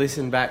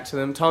listened back to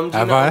them. Tom,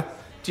 Have I?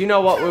 Do you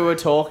know what we were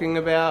talking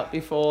about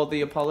before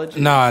the apology?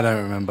 No, I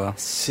don't remember.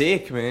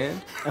 Sick,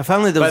 man. If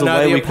only there was But a no,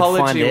 way the we could find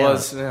apology out.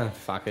 was...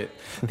 fuck it.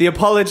 The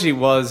apology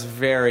was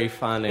very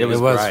funny. It was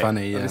great.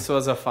 funny, yeah. This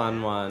was a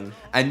fun one.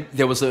 And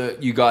there was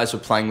you guys were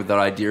playing with that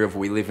idea of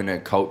we live in a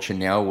culture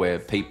now where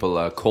people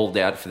are called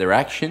out for their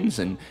actions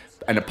and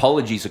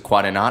apologies are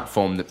quite an art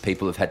form that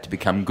people have had to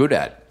become good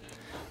at.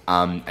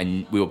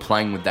 And we were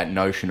playing with that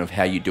notion of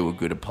how you do a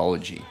good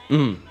apology.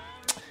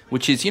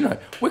 Which is,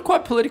 we're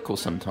quite political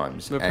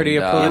sometimes. We're pretty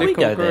And, political we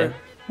go group. there.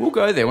 We'll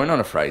go there. We're not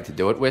afraid to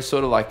do it. We're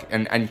sort of like...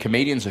 And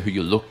comedians are who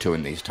you look to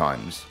in these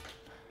times.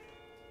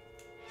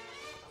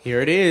 Here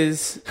it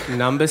is,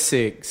 number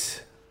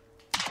 6.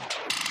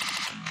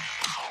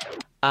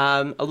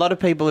 A lot of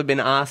people have been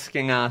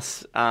asking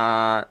us,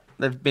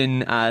 they've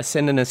been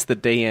sending us the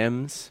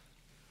DMs,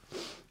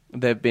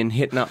 they've been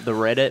hitting up the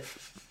Reddit,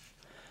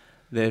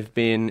 they've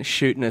been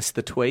shooting us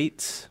the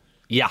tweets,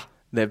 Yeah.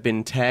 they've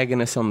been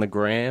tagging us on the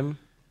gram,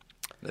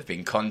 They've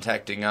been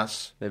contacting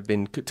us. they've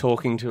been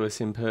talking to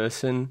us in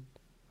person,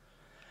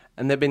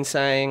 and they've been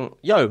saying,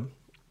 "Yo,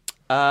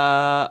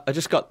 I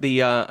just got the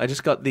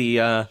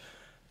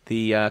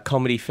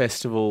comedy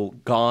festival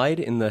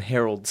guide in the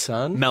Herald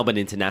Sun. Melbourne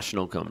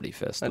International Comedy I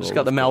Festival. just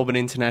got the Melbourne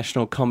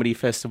International Comedy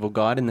Festival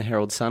guide in the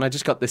Herald Sun. I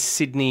just got the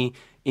Sydney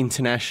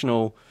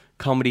International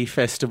Comedy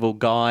Festival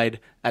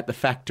guide at the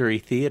Factory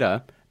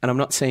Theatre, and I'm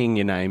not seeing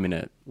your name in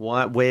it.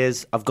 Why?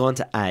 Where's? I've gone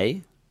to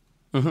A.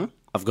 Mm-hmm.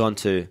 I've gone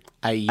to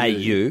AU.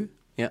 AU.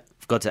 Yeah.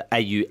 I've got to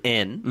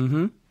AUN.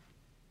 Mm-hmm.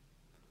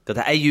 Got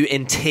the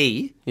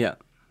AUNT, Yeah.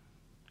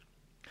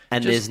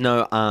 and there's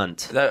no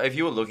aunt. If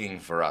you were looking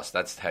for us,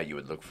 that's how you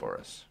would look for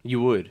us.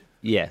 You would.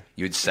 Yeah.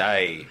 You would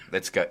say,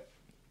 let's go.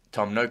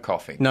 Tom, no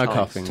coughing. No Tom,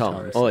 coughing. Tom,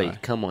 sorry, oi, sorry.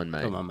 come on,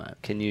 mate. Come on, mate.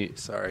 Can you?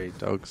 Sorry,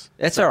 dogs.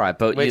 That's all right,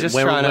 but We're you, just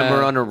when trying to-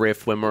 we're on a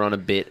riff, when we're on a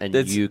bit, and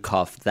That's- you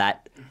cough,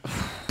 that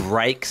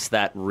breaks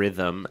that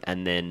rhythm,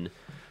 and then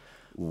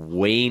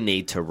we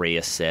need to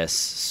reassess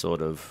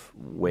sort of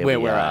where we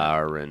we're at.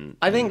 are. And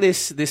I think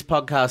this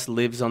podcast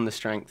lives on the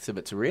strengths of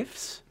its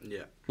riffs.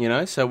 Yeah. You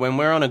know, so when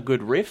we're on a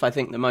good riff, I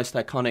think the most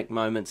iconic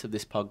moments of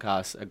this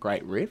podcast are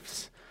great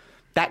riffs.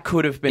 That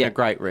could have been Yeah. a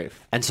great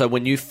riff. And so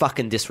when you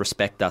fucking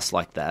disrespect us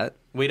like that,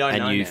 We don't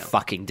and know you now.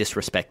 fucking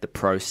disrespect the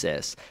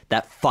process,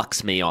 that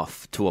fucks me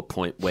off to a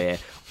point where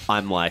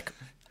I'm like,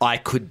 I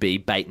could be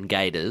baiting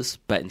gators,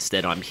 but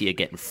instead I'm here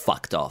getting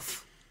fucked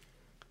off.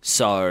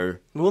 So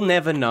We'll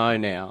never know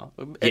now.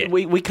 Yeah.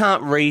 We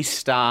can't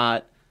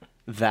restart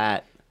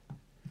that.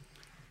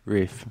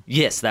 Riff.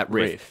 yes, that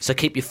riff. Riff. So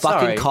keep your fucking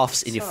Sorry.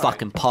 coughs in your Sorry.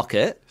 fucking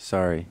pocket.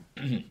 Sorry.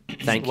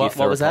 Thank you What- for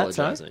what was that,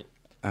 sorry? apologising.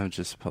 I'm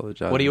just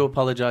apologising. What are you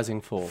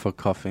apologising for? For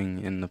coughing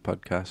in the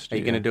podcast. Are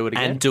you going to do it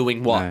again? And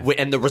doing what? No.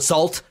 And the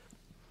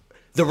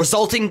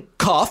resulting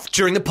cough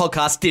during the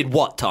podcast did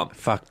what, Tom?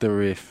 Fuck the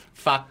riff.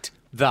 Fucked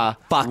the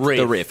Fuck riff.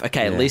 the riff.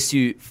 Okay, at Yeah. least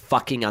you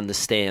fucking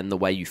understand the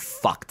way you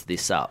fucked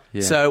this up.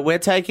 Yeah. So we're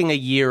taking a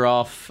year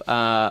off.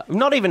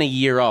 Not even a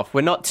year off.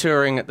 We're not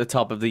touring at the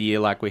top of the year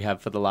like we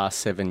have for the last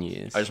 7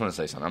 years. I just want to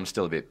say something. I'm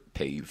still a bit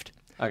peeved.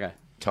 Okay.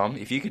 Tom,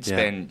 if you could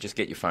just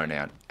get your phone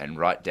out and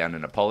write down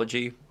an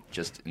apology,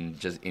 just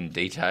in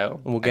detail,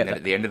 We'll get and then that.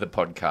 at the end of the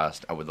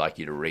podcast, I would like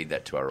you to read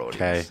that to our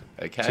audience.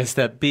 Okay. Just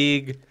a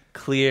big,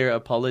 clear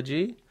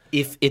apology.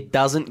 If it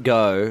doesn't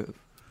go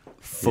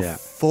for Yeah.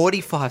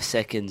 45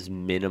 seconds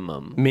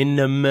minimum,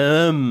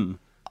 Minimum.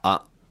 I'm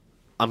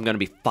going to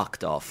be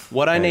fucked off.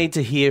 What I need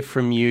to hear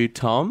from you,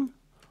 Tom,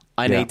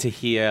 I Yeah. need to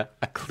hear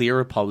a clear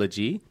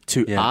apology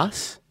to Yeah.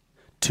 us,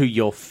 to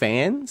your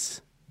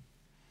fans.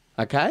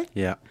 Okay?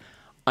 Yeah.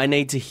 I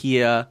need to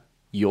hear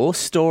your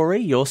story,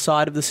 your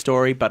side of the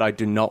story, but I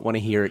do not want to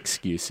hear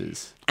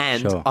excuses.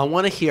 And Sure. I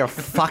want to hear a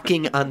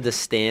fucking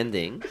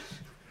understanding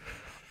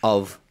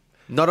of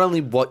not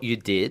only what you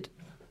did,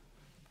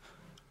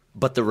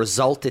 but the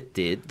result it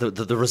did,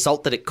 the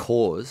result that it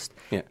caused,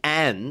 Yeah.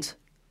 and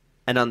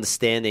an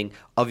understanding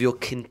of your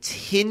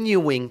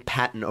continuing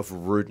pattern of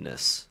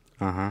rudeness.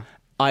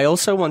 I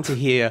also want to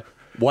hear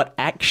what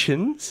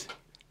actions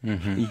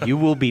you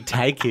will be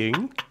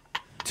taking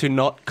to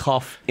not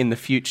cough in the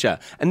future.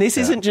 And this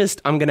isn't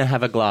just, I'm going to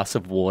have a glass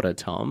of water,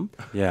 Tom.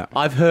 Yeah.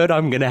 I've heard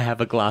I'm going to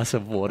have a glass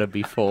of water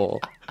before.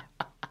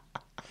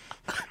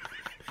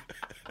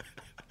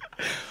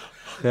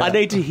 I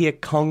need to hear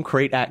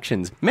concrete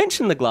actions.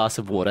 Mention the glass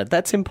of water.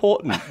 That's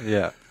important.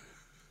 Yeah.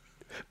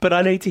 But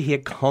I need to hear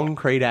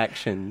concrete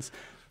actions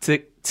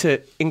to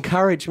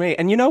encourage me.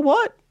 And you know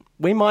what?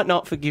 We might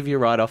not forgive you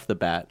right off the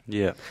bat.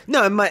 Yeah.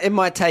 No, it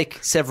might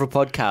take several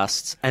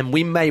podcasts, and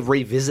we may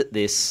revisit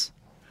this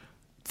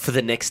for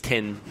the next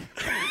 10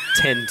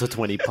 to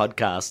 20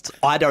 podcasts.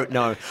 I don't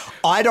know.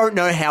 I don't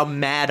know how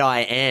mad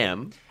I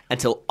am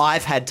until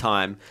I've had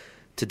time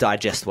to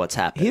digest what's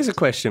happened. Here's a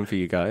question for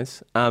you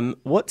guys.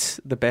 What's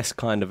the best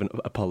kind of an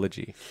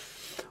apology?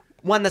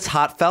 One that's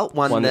heartfelt,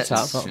 one that's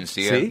heartfelt.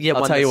 Sincere. See? Yeah,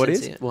 I'll one tell you that's what it is.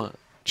 sincere. What?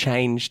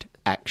 Changed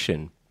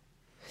action.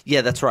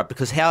 Yeah, that's right.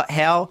 Because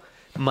how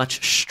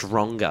much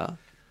stronger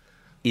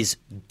is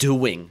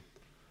doing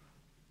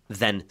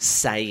than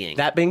saying?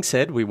 That being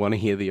said, we want to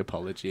hear the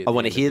apology. I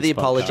want to hear the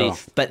apology,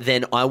 podcast. but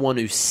then I want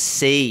to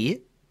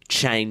see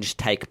change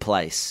take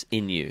place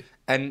in you.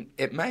 And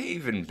it may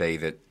even be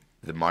that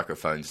the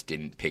microphones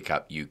didn't pick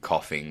up you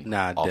coughing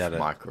Nah, off doubt it.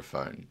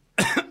 microphone.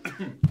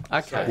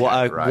 Okay.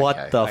 What? right, What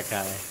okay. the?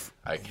 Okay.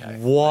 Okay.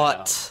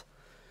 What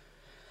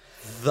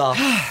the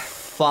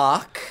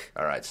fuck?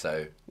 All right.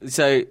 So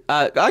So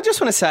I just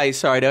want to say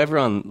sorry to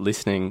everyone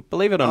listening.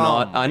 Believe it or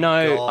not, I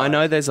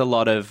know there's a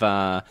lot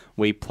of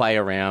we play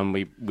around,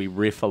 we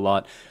riff a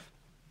lot.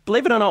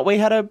 Believe it or not, we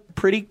had a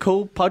pretty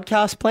cool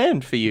podcast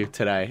planned for you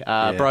today.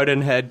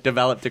 Broden had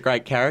developed a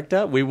great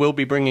character. We will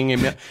be bringing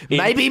him in.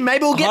 Maybe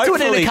we'll get to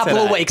it in a hopefully couple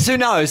of today. weeks. Who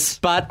knows?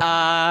 But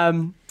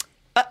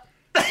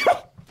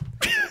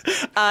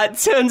it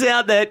turns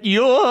out that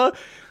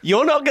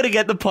you're not going to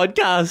get the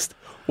podcast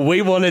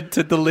we wanted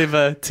to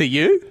deliver to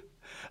you.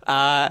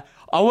 I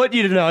want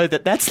you to know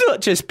that that's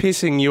not just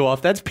pissing you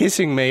off, that's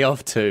pissing me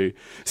off too.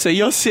 So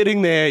you're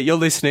sitting there, you're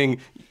listening.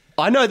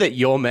 I know that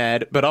you're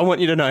mad, but I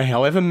want you to know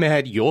however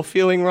mad you're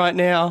feeling right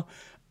now,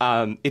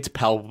 it's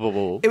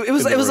palpable. It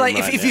was in the like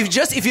room if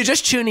right you're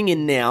just tuning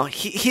in now,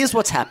 here's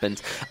what's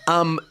happened.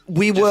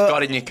 We just were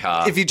got in your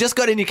car. If you just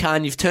got in your car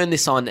and you've turned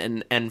this on,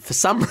 and for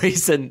some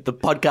reason the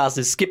podcast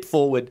has skipped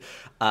forward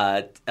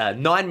 9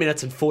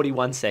 minutes and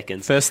 41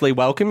 seconds. Firstly,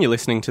 welcome. You're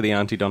listening to the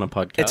Auntie Donna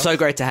podcast. It's so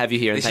great to have you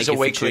here, and this thank is a you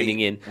for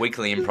tuning in.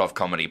 weekly improv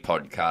comedy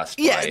podcast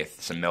Yeah. by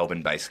some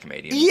Melbourne-based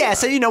comedians. Yeah,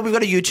 so we've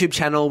got a YouTube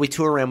channel. We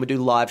tour around. We do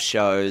live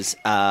shows.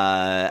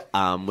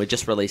 We're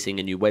just releasing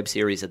a new web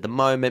series at the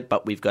moment,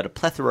 but we've got a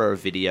plethora of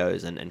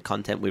videos and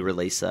content. We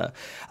release a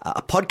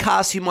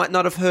podcast you might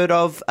not have heard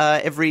of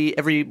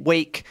every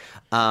week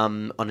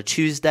on a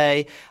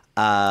Tuesday.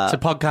 It's a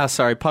podcast,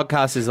 sorry.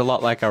 Podcast is a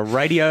lot like a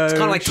radio It's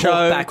kind of like show.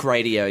 talkback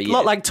radio. A Yeah.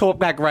 lot like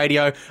talkback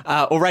radio,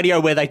 or radio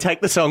where they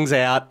take the songs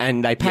out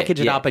and they package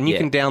it yeah, up and you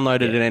yeah, can download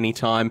it at any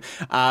time.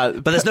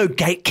 But there's no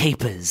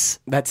gatekeepers.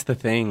 That's the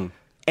thing.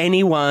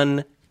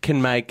 Anyone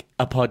can make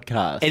a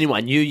podcast.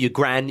 Anyone, your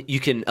gran,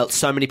 you can.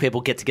 So many people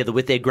get together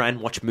with their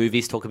gran, watch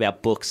movies, talk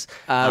about books.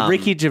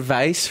 Ricky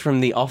Gervais from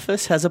The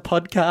Office has a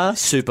podcast.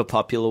 Super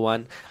popular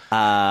one.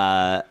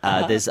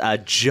 There's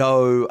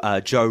Joe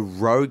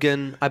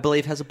Rogan, I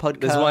believe, has a podcast.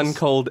 There's one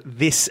called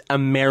This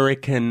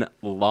American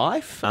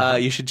Life.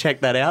 You should check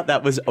that out.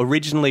 That was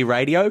originally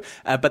radio,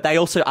 but they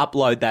also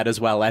upload that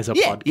as well as a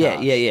podcast.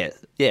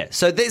 Yeah.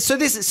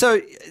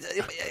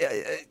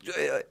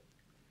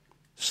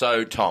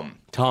 So,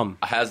 Tom.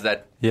 how's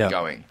that Yeah.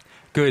 going?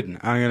 Good.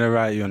 I'm going to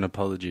write you an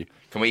apology.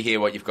 Can we hear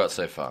what you've got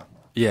so far?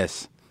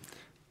 Yes.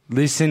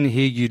 Listen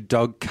here, you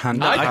dog cunt.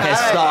 Okay,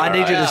 stop. I need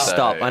you to Alright,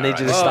 stop. I need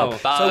you to alright.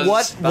 stop.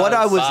 Buzz, So what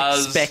I was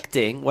buzz.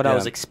 expecting, I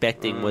was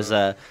expecting was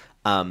a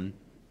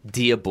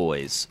Dear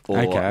Boys, or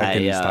Okay, I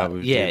can a start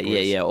with Dear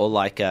Boys. or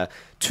like a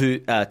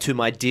to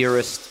my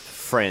dearest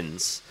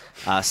friends,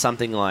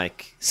 something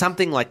like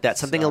that,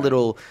 something a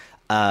little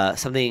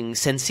something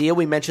sincere.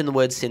 We mentioned the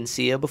word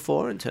sincere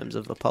before in terms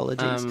of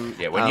apologies.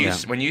 Yeah,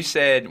 when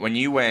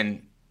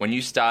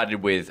you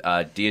started with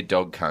 "Dear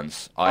Dog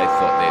Cunts," I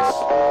thought this.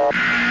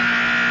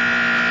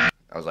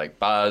 I was like,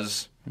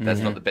 Buzz.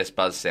 That's not the best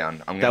Buzz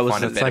sound. I'm going to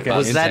find a better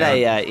Buzz. Was that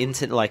AOL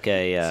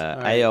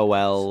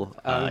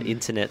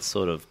internet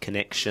sort of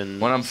connection?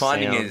 What I'm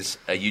finding sound? is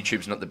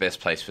YouTube's not the best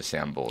place for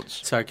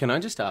soundboards. So can I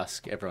just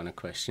ask everyone a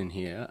question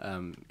here?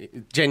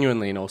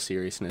 Genuinely, in all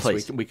seriousness,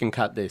 Please. we can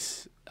cut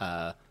this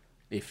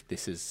if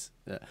this is.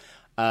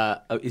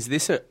 Is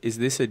this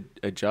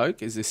a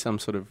joke? Is this some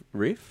sort of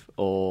riff,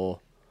 or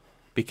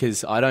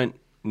because I don't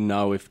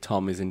know if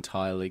Tom is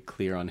entirely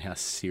clear on how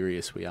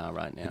serious we are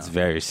right now. It's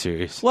very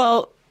serious.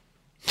 Well,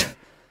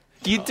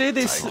 you do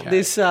this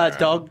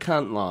dog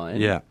cunt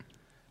line, Yeah.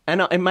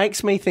 and it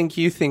makes me think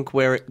you think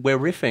we're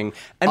riffing.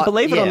 And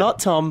believe it or not,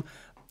 Tom,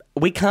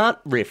 we can't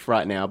riff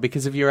right now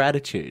because of your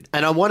attitude.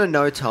 And I want to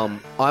know, Tom.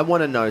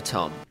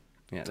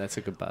 Yeah, that's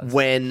a good buzz.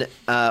 When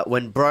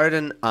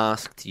Broden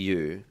asked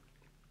you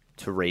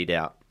to read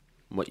out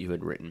what you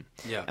had written,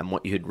 and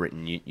what you had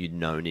written, you'd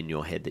known in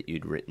your head that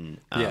you'd written.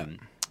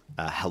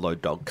 Hello,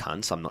 dog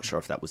cunts. I'm not sure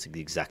if that was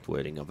the exact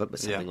wording of it, but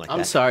something like that.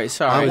 I'm sorry.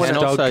 And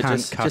also,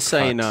 just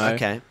so you know,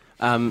 okay.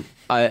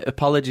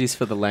 Apologies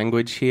for the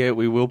language here.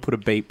 We will put a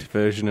beeped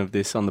version of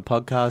this on the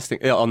podcast,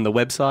 on the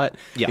website,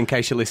 in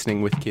case you're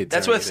listening with kids.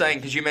 That's worth saying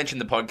because you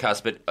mentioned the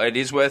podcast, but it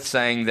is worth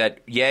saying that,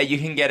 you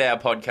can get our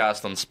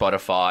podcast on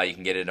Spotify, you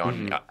can get it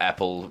on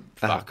Apple,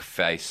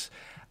 Face.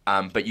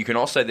 But you can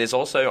also, there's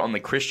also on the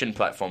Christian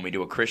platform, we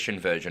do a Christian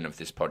version of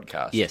this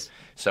podcast. Yes.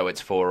 So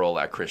it's for all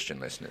our Christian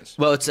listeners.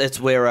 Well, it's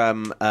we're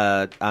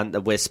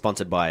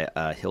sponsored by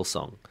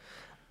Hillsong,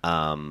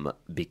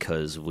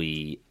 because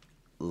we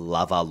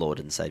love our Lord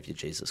and Savior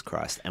Jesus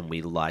Christ, and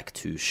we like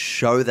to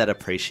show that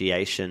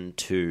appreciation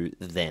to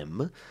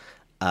them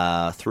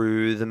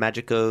through the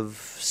magic of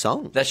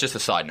song. That's just a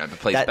side note, but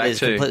please, That back is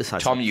to completely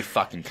side Tom, note. you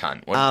fucking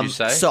cunt. What did you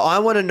say? So I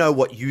want to know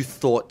what you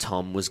thought,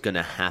 Tom, was going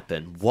to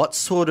happen. What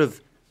sort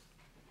of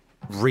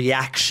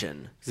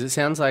reaction? 'Cause it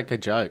sounds like a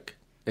joke.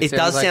 It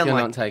sounds does like sound you're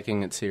like- not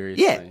taking it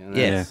seriously. Yeah, and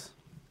yeah. that's-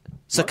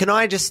 So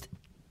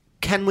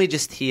can we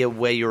just hear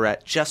where you're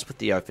at just with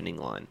the opening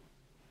line?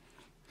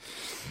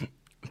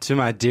 To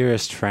my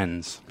dearest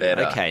friends.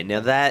 Better. Okay, now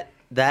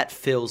that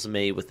fills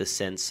me with a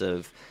sense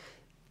of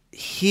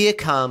here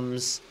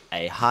comes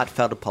a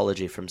heartfelt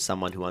apology from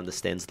someone who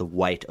understands the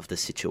weight of the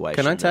situation.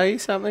 Can I tell you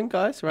something,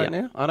 guys, right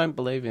Yeah. now? I don't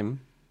believe him.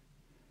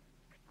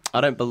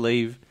 I don't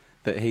believe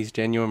that he's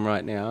genuine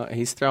right now.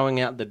 He's throwing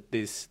out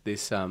this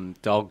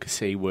dog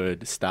C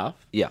word stuff.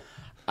 Yeah.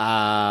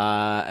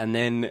 And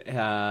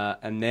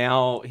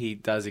now he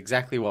does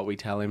exactly what we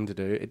tell him to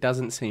do. It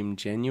doesn't seem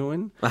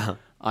genuine. Uh-huh.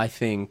 I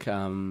think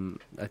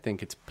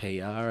it's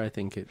PR. I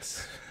think You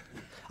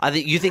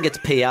think it's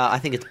PR. I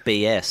think it's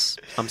BS.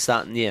 I'm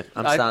starting to think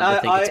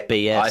it's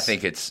BS. I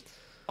think it's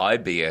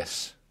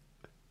IBS.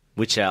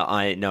 Which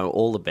I know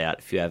all about.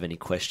 If you have any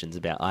questions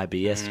about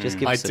IBS, just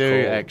give us a call. I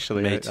do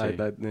actually. Me I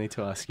too. need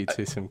to ask you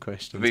some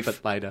questions, Bef-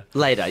 but later.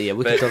 Later, yeah,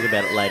 we can talk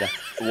about it later.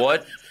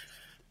 What?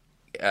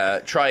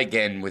 Try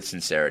again with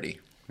sincerity.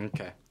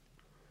 Okay.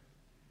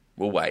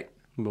 We'll wait.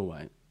 We'll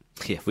wait.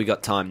 Yeah, we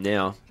got time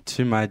now.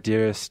 To my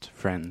dearest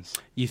friends.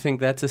 You think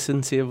that's a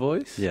sincere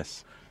voice?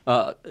 Yes.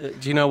 Do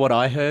you know what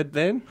I heard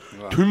then?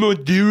 To my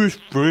dearest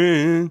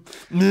friend.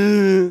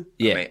 Nah.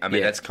 Yeah, I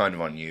mean yeah. that's kind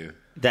of on you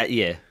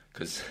Yeah.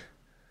 because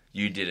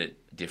you did it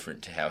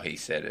different to how he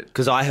said it.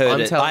 Because I heard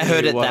I'm it. telling I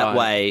heard you it what that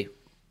way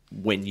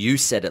when you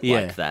said it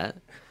like that.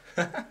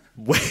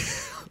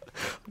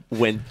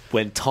 when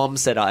Tom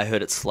said it, I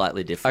heard it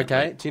slightly differently.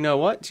 Okay, do you know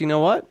what?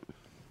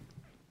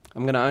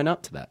 I'm going to own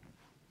up to that.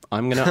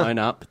 I'm going to own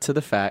up to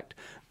the fact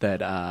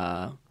that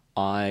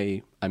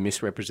I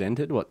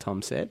misrepresented what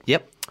Tom said.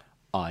 Yep.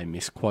 I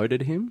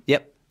misquoted him.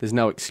 Yep. There's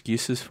no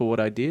excuses for what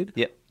I did.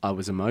 Yep. I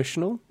was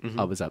emotional.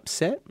 I was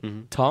upset.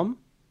 Tom,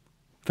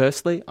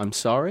 firstly, I'm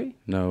sorry.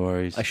 No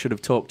worries. I should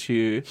have talked to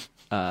you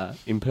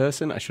in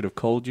person. I should have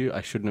called you.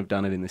 I shouldn't have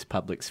done it in this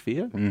public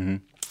sphere. Mm-hmm.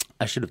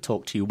 I should have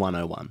talked to you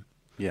 101.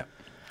 Yeah.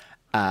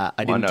 I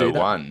didn't do that.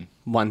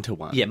 101.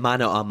 1-to-1. Yeah,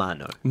 mano a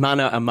mano.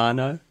 Mano a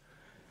mano.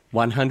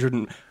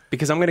 100.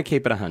 Because I'm going to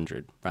keep it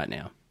 100 right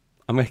now.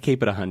 I'm going to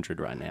keep it 100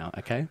 right now,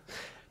 okay?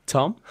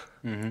 Tom,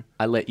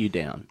 I let you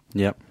down.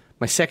 Yep.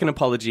 My second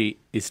apology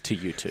is to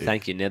you two.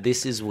 Thank you. Now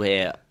this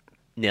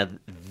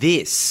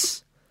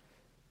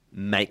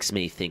makes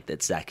me think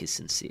that Zach is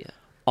sincere.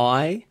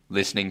 I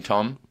Listening,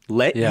 Tom.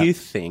 let Yeah. you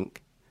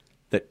think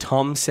that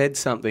Tom said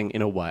something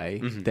in a way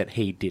that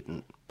he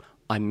didn't.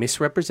 I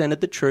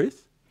misrepresented the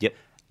truth. Yep.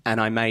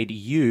 And I made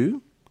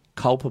you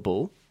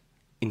culpable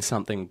in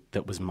something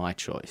that was my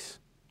choice.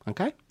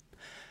 Okay?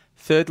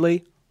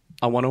 Thirdly,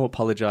 I want to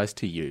apologize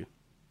to you,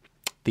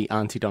 the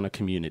Auntie Donna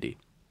community.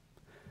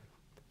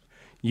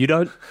 You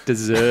don't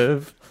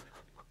deserve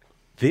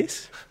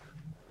this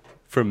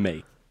from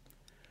me.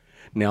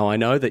 Now, I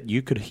know that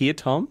you could hear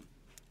Tom.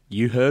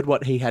 You heard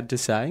what he had to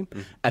say.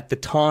 At the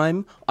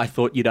time, I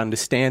thought you'd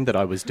understand that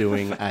I was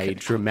doing a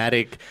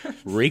dramatic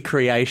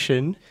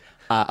recreation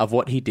of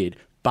what he did.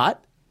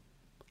 But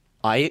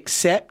I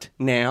accept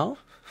now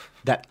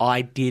that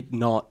I did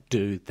not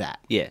do that.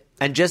 Yeah,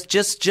 and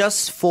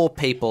just for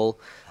people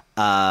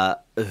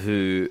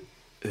who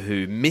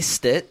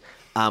missed it,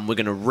 we're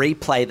going to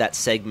replay that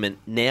segment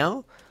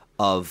now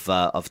of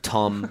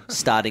Tom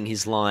starting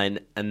his line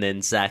and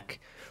then Zach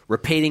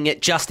repeating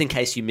it, just in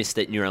case you missed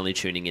it and you're only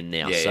tuning in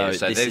now. So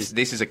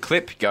this is a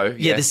clip. Go.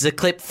 Yeah, this is a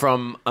clip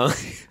from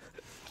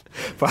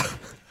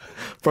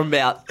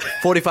about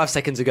 45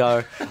 seconds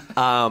ago.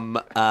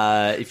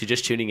 If you're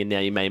just tuning in now,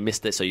 you may have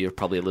missed it, so you're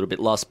probably a little bit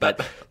lost. But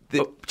I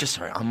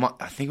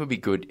think it would be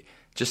good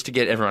just to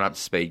get everyone up to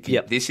speed.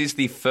 Yep. This is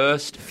the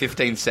first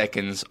 15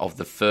 seconds of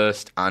the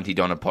first Auntie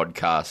Donna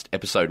podcast,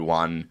 episode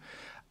 1.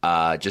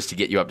 Just to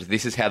get you up to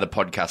this is how the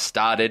podcast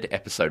started,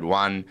 episode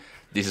 1.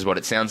 This is what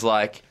it sounds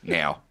like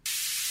now.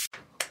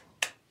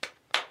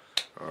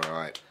 All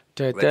right.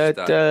 Auntie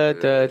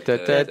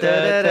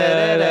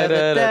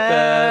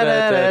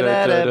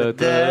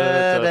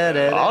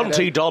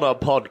Donna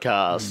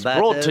podcast,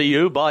 brought to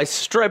you by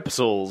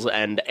Strepsils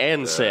and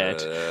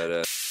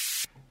Ansett.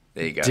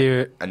 There you go.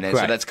 And then,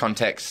 so that's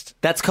context.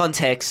 That's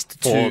context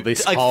For to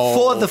this for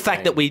whole the fact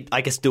thing. that we,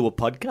 I guess, do a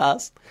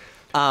podcast.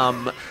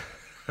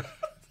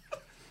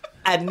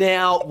 And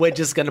now we're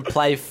just going to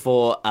play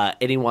for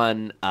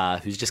anyone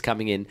who's just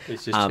coming in.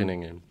 He's just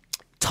tuning in.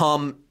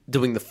 Tom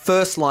doing the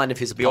first line of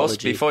his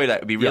apology. Before that,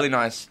 it would be really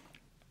nice.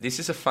 This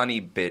is a funny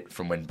bit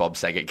from when Bob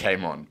Saget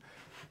came on.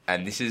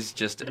 And this is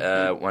just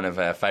one of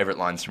our favourite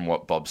lines from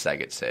what Bob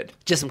Saget said.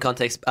 Just some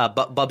context.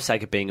 Bob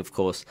Saget being, of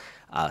course,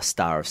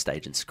 star of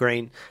stage and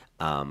screen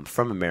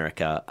from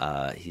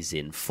America. He's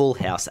in Full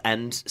House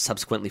and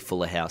subsequently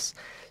Fuller House.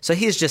 So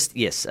here's just,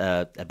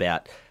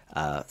 about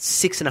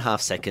 6.5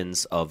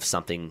 seconds of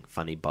something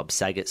funny Bob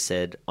Saget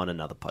said on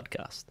another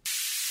podcast.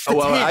 Oh,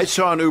 well, I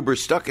saw an Uber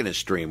stuck in a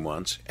stream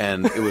once,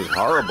 and it was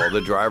horrible. The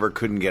driver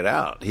couldn't get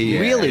out.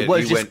 Really?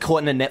 Was just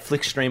caught in a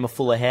Netflix stream of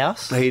Fuller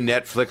House? He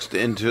Netflixed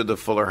into the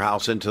Fuller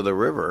House into the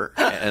river,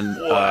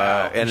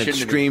 and it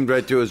streamed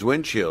right through his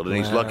windshield, and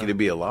he's lucky to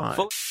be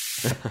alive.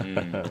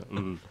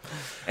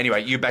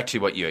 Anyway, you back to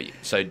what you...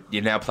 So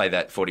you now play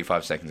that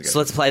 45 seconds ago. So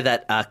let's play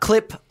that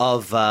clip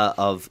of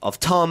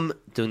Tom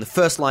doing the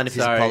first line of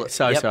his apology.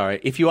 Sorry.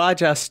 If you are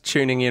just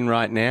tuning in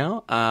right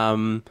now,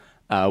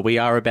 we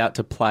are about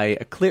to play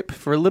a clip.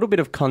 For a little bit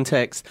of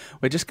context,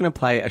 we're just going to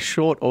play a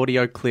short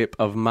audio clip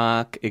of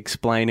Mark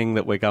explaining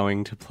that we're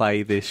going to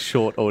play this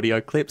short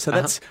audio clip. So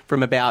that's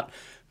from about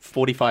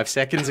 45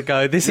 seconds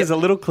ago. This is a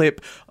little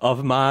clip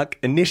of Mark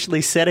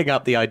initially setting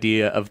up the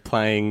idea of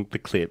playing the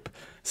clip.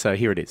 So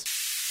here it is.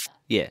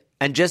 Yeah,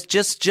 and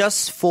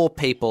just for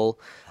people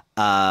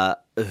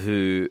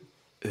who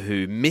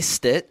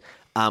missed it,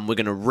 we're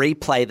going to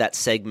replay that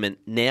segment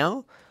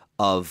now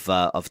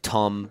of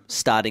Tom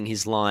starting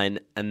his line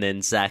and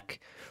then Zach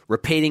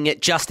repeating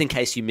it, just in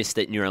case you missed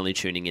it and you're only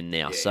tuning in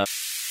now. So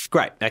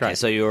great. Okay,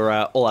 so you're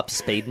all up to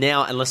speed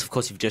now, unless of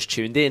course you've just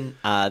tuned in.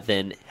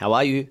 Then how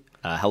are you?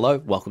 Hello,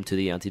 welcome to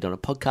the Auntie Donna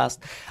podcast.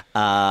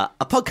 A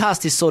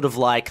podcast is sort of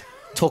like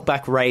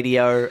talkback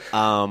radio,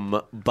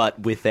 but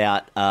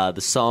without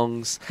the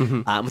songs,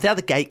 without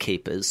the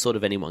gatekeepers. Sort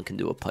of anyone can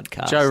do a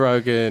podcast. Joe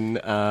Rogan,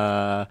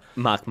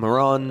 Mark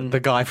Maron, the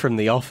guy from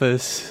The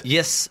Office.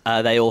 Yes,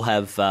 they all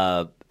have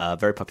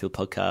very popular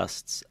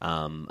podcasts.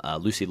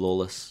 Lucy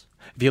Lawless.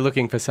 If you're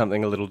looking for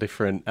something a little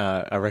different,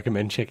 I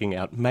recommend checking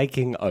out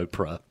Making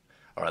Oprah.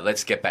 All right,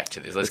 let's get back to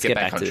this. Let's get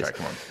back on track.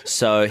 Come on.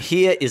 So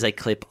here is a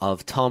clip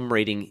of Tom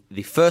reading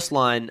the first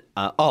line.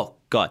 Oh,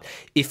 God.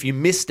 If you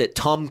missed it,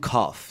 Tom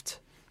coughed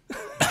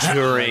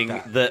during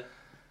the...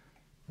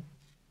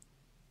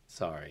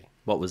 Sorry.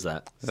 What was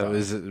that? That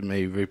was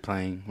me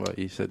replaying what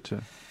you said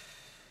to.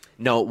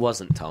 No, it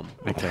wasn't, Tom.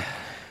 Okay.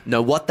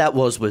 No, what that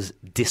was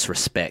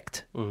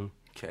disrespect.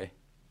 Okay.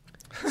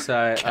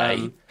 So,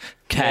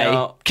 K.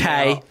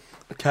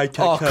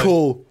 Oh,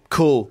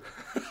 cool.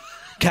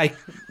 K.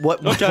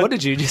 What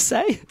did you just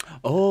say?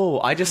 Oh,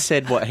 I just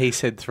said what he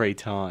said 3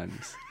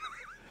 times,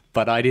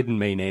 but I didn't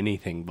mean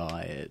anything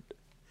by it.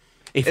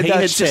 If he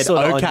had said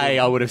okay,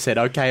 I would have said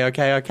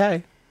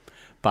okay.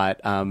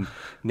 But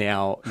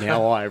now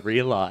I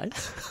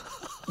realise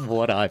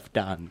what I've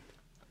done,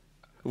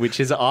 which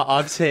is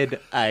I've said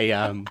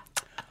a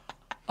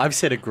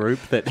group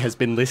that has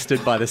been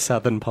listed by the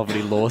Southern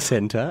Poverty Law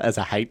Centre as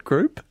a hate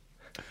group.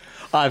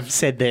 I've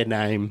said their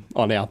name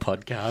on our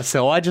podcast,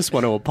 so I just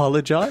want to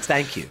apologise.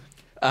 Thank you.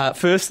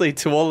 Firstly,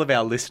 to all of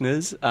our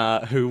listeners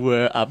who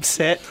were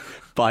upset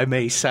by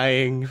me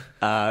saying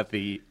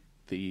the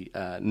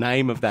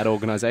name of that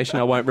organisation,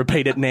 I won't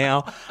repeat it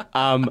now.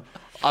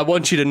 I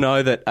want you to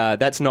know that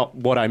that's not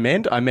what I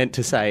meant. I meant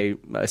to say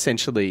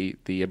essentially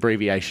the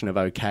abbreviation of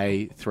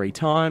OK 3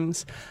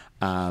 times.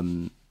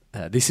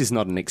 This is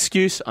not an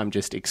excuse. I'm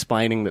just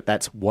explaining that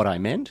that's what I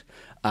meant.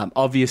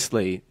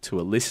 Obviously, to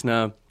a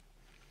listener...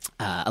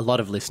 a lot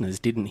of listeners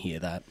didn't hear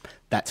that.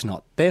 That's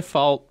not their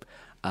fault.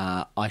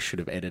 I should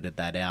have edited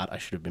that out. I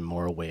should have been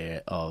more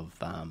aware of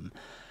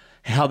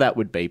how that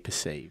would be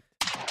perceived.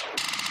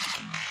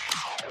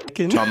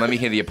 Tom, let me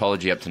hear the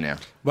apology up to now.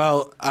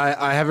 Well,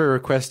 I have a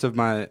request of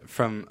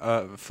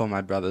for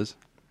my brothers.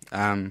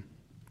 A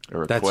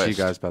request. That's you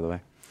guys, by the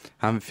way.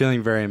 I'm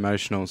feeling very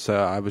emotional,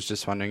 so I was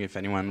just wondering if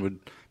anyone would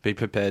be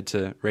prepared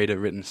to read a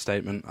written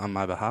statement on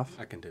my behalf.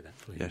 I can do that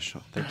for you. Yeah,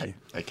 sure. Thank you.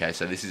 Okay,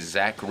 so this is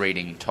Zach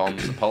reading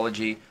Tom's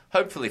apology,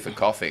 hopefully for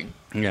coughing.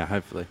 Yeah,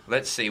 hopefully.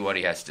 Let's see what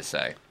he has to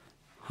say.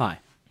 Hi.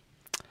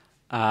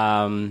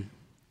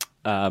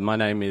 My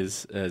name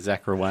is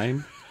Zach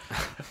Rawain.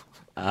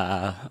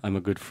 I'm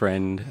a good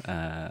friend,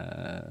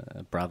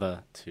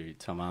 brother to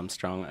Tom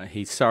Armstrong.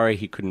 He's sorry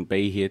he couldn't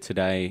be here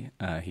today.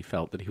 He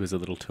felt that he was a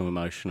little too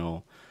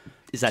emotional.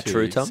 Is that to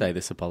true, Tom? Say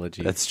this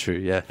apology. That's true,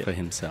 yeah. For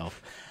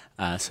himself.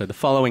 So the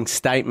following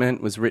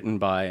statement was written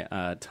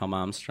by Tom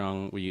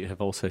Armstrong. We have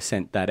also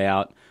sent that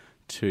out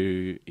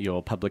to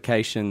your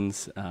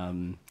publications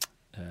in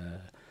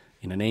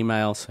an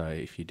email, so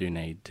if you do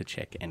need to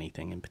check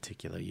anything in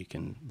particular, you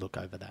can look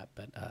over that.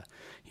 But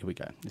here we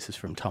go. This is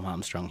from Tom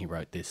Armstrong. He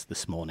wrote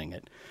this morning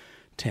at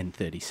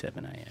 10:37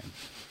 a.m.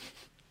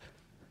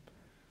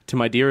 To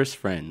my dearest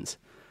friends,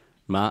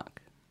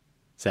 Mark,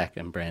 Zach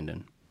and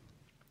Brandon.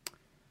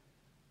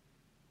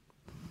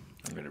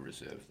 I'm going to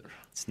reserve the...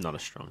 It's not a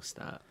strong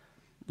start.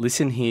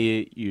 Listen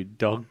here, you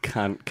dog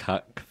cunt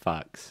cuck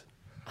fucks.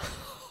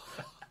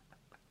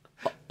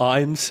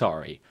 I'm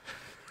sorry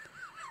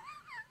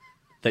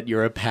that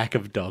you're a pack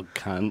of dog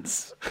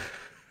cunts.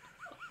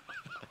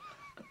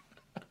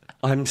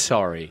 I'm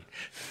sorry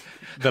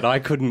that I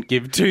couldn't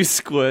give 2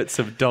 squirts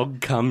of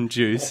dog cum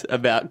juice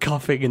about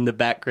coughing in the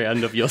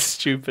background of your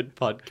stupid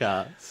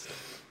podcast.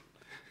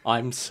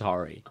 I'm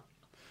sorry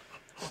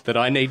that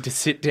I need to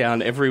sit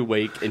down every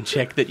week and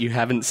check that you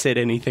haven't said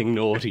anything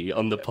naughty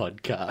on the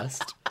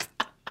podcast.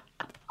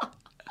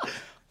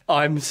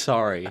 I'm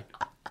sorry.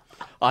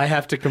 I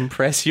have to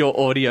compress your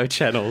audio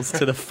channels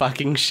to the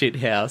fucking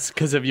shithouse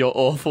because of your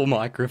awful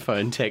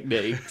microphone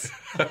techniques.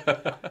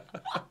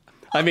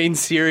 I mean,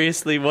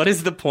 seriously, what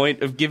is the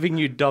point of giving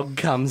you dog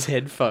cums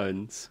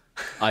headphones?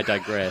 I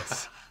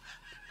digress.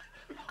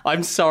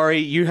 I'm sorry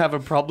you have a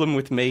problem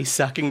with me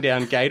sucking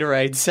down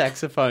Gatorade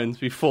saxophones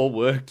before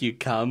work, you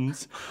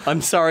cums.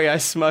 I'm sorry I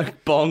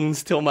smoke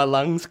bongs till my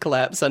lungs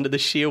collapse under the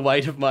sheer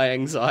weight of my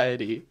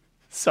anxiety.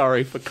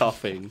 Sorry for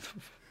coughing.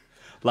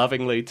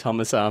 Lovingly,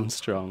 Thomas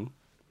Armstrong.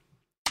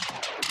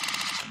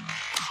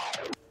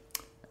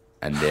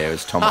 And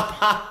there's Tom.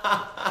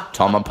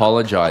 Tom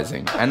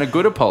apologising, and a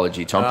good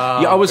apology, Tom.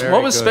 What was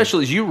good.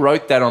 special is you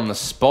wrote that on the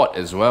spot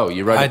as well.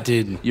 I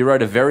did. You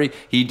wrote a very.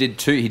 He did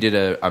too. He did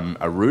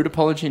a rude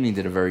apology, and he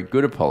did a very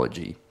good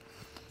apology.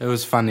 It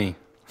was funny.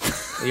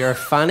 You're a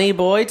funny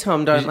boy,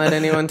 Tom. Don't let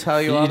anyone tell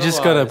you otherwise. You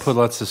just got to put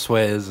lots of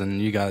swears, and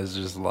you guys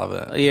just love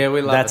it. Yeah, we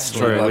love That's it.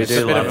 true. We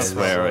do love of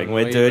swearing.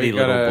 We're dirty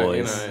little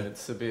boys.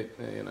 It's a bit,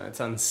 it's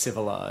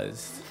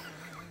uncivilized.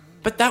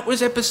 But that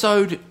was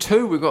episode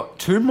 2. We've got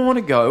 2 more to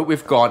go.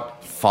 We've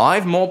got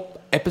 5 more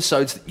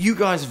episodes that you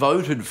guys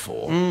voted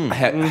for.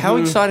 How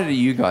excited are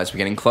you guys? We're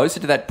getting closer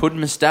to that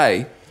Pudmas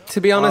Day. To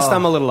be honest,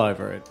 I'm a little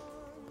over it.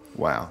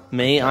 Wow.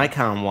 Me, I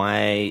can't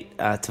wait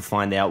to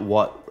find out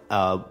what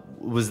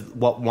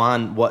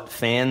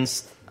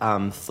fans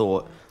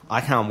thought.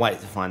 I can't wait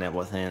to find out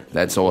what fans.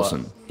 That's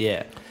awesome.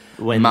 Yeah.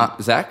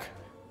 Zach,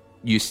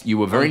 you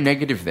were very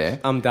negative there.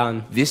 I'm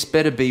done. This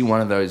better be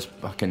one of those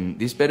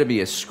this better be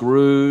a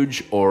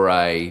Scrooge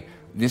or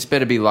this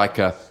better be like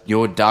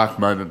your dark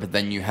moment, but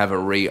then you have a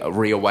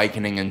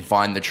reawakening and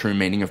find the true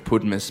meaning of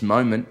Pudmas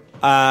moment.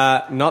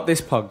 Not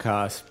this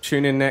podcast.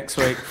 Tune in next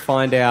week.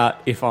 Find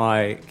out if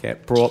I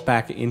get brought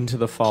back into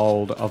the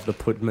fold of the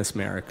Pudmas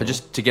miracle. But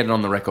just to get it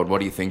on the record, what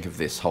do you think of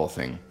this whole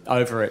thing?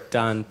 Over it.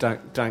 Done.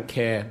 Don't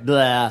care.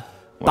 Blah.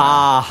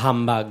 Bah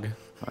humbug.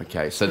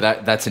 Okay, so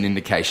that's an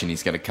indication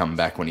he's going to come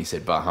back when he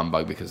said bah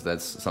humbug, because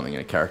that's something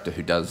in a character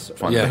who does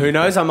find that. Who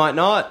knows? I might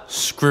not.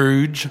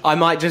 Scrooge. I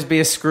might just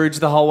be a Scrooge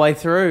the whole way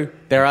through.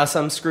 There are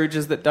some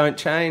Scrooges that don't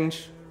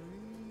change.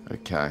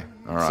 Okay,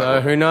 all right.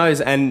 So who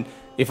knows? And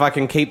if I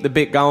can keep the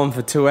bit going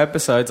for 2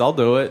 episodes, I'll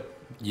do it.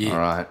 Yeah. All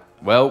right.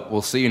 Well,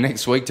 we'll see you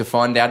next week to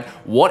find out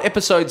what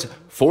episodes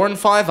 4 and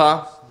 5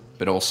 are,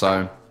 but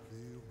also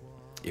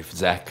if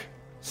Zach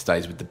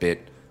stays with the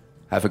bit.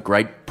 Have a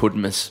great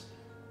Pudmas.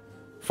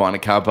 Find a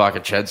car park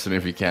at Chadstone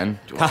if you can.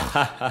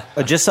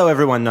 Just so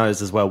everyone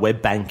knows as well, we're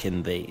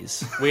banking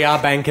these. We are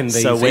banking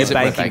these. So we're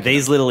banking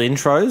these little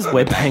intros.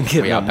 We're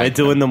banking them. We're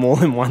doing them all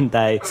in one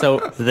day. So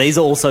these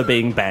are also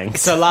being banked.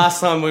 So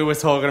last time we were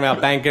talking about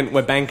banking,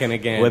 we're banking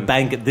again. We're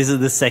banking. This is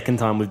the second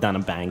time we've done a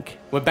bank.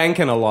 We're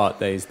banking a lot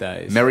these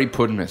days. Merry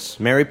Pudmas.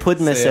 Merry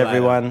Pudmas, See you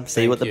everyone. later.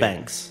 See you at the Thank you.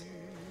 banks.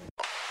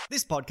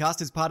 This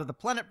podcast is part of the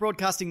Planet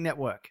Broadcasting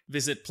Network.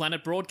 Visit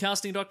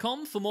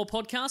planetbroadcasting.com for more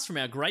podcasts from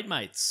our great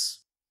mates.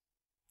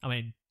 I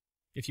mean,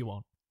 if you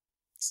want.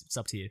 It's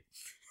up to you.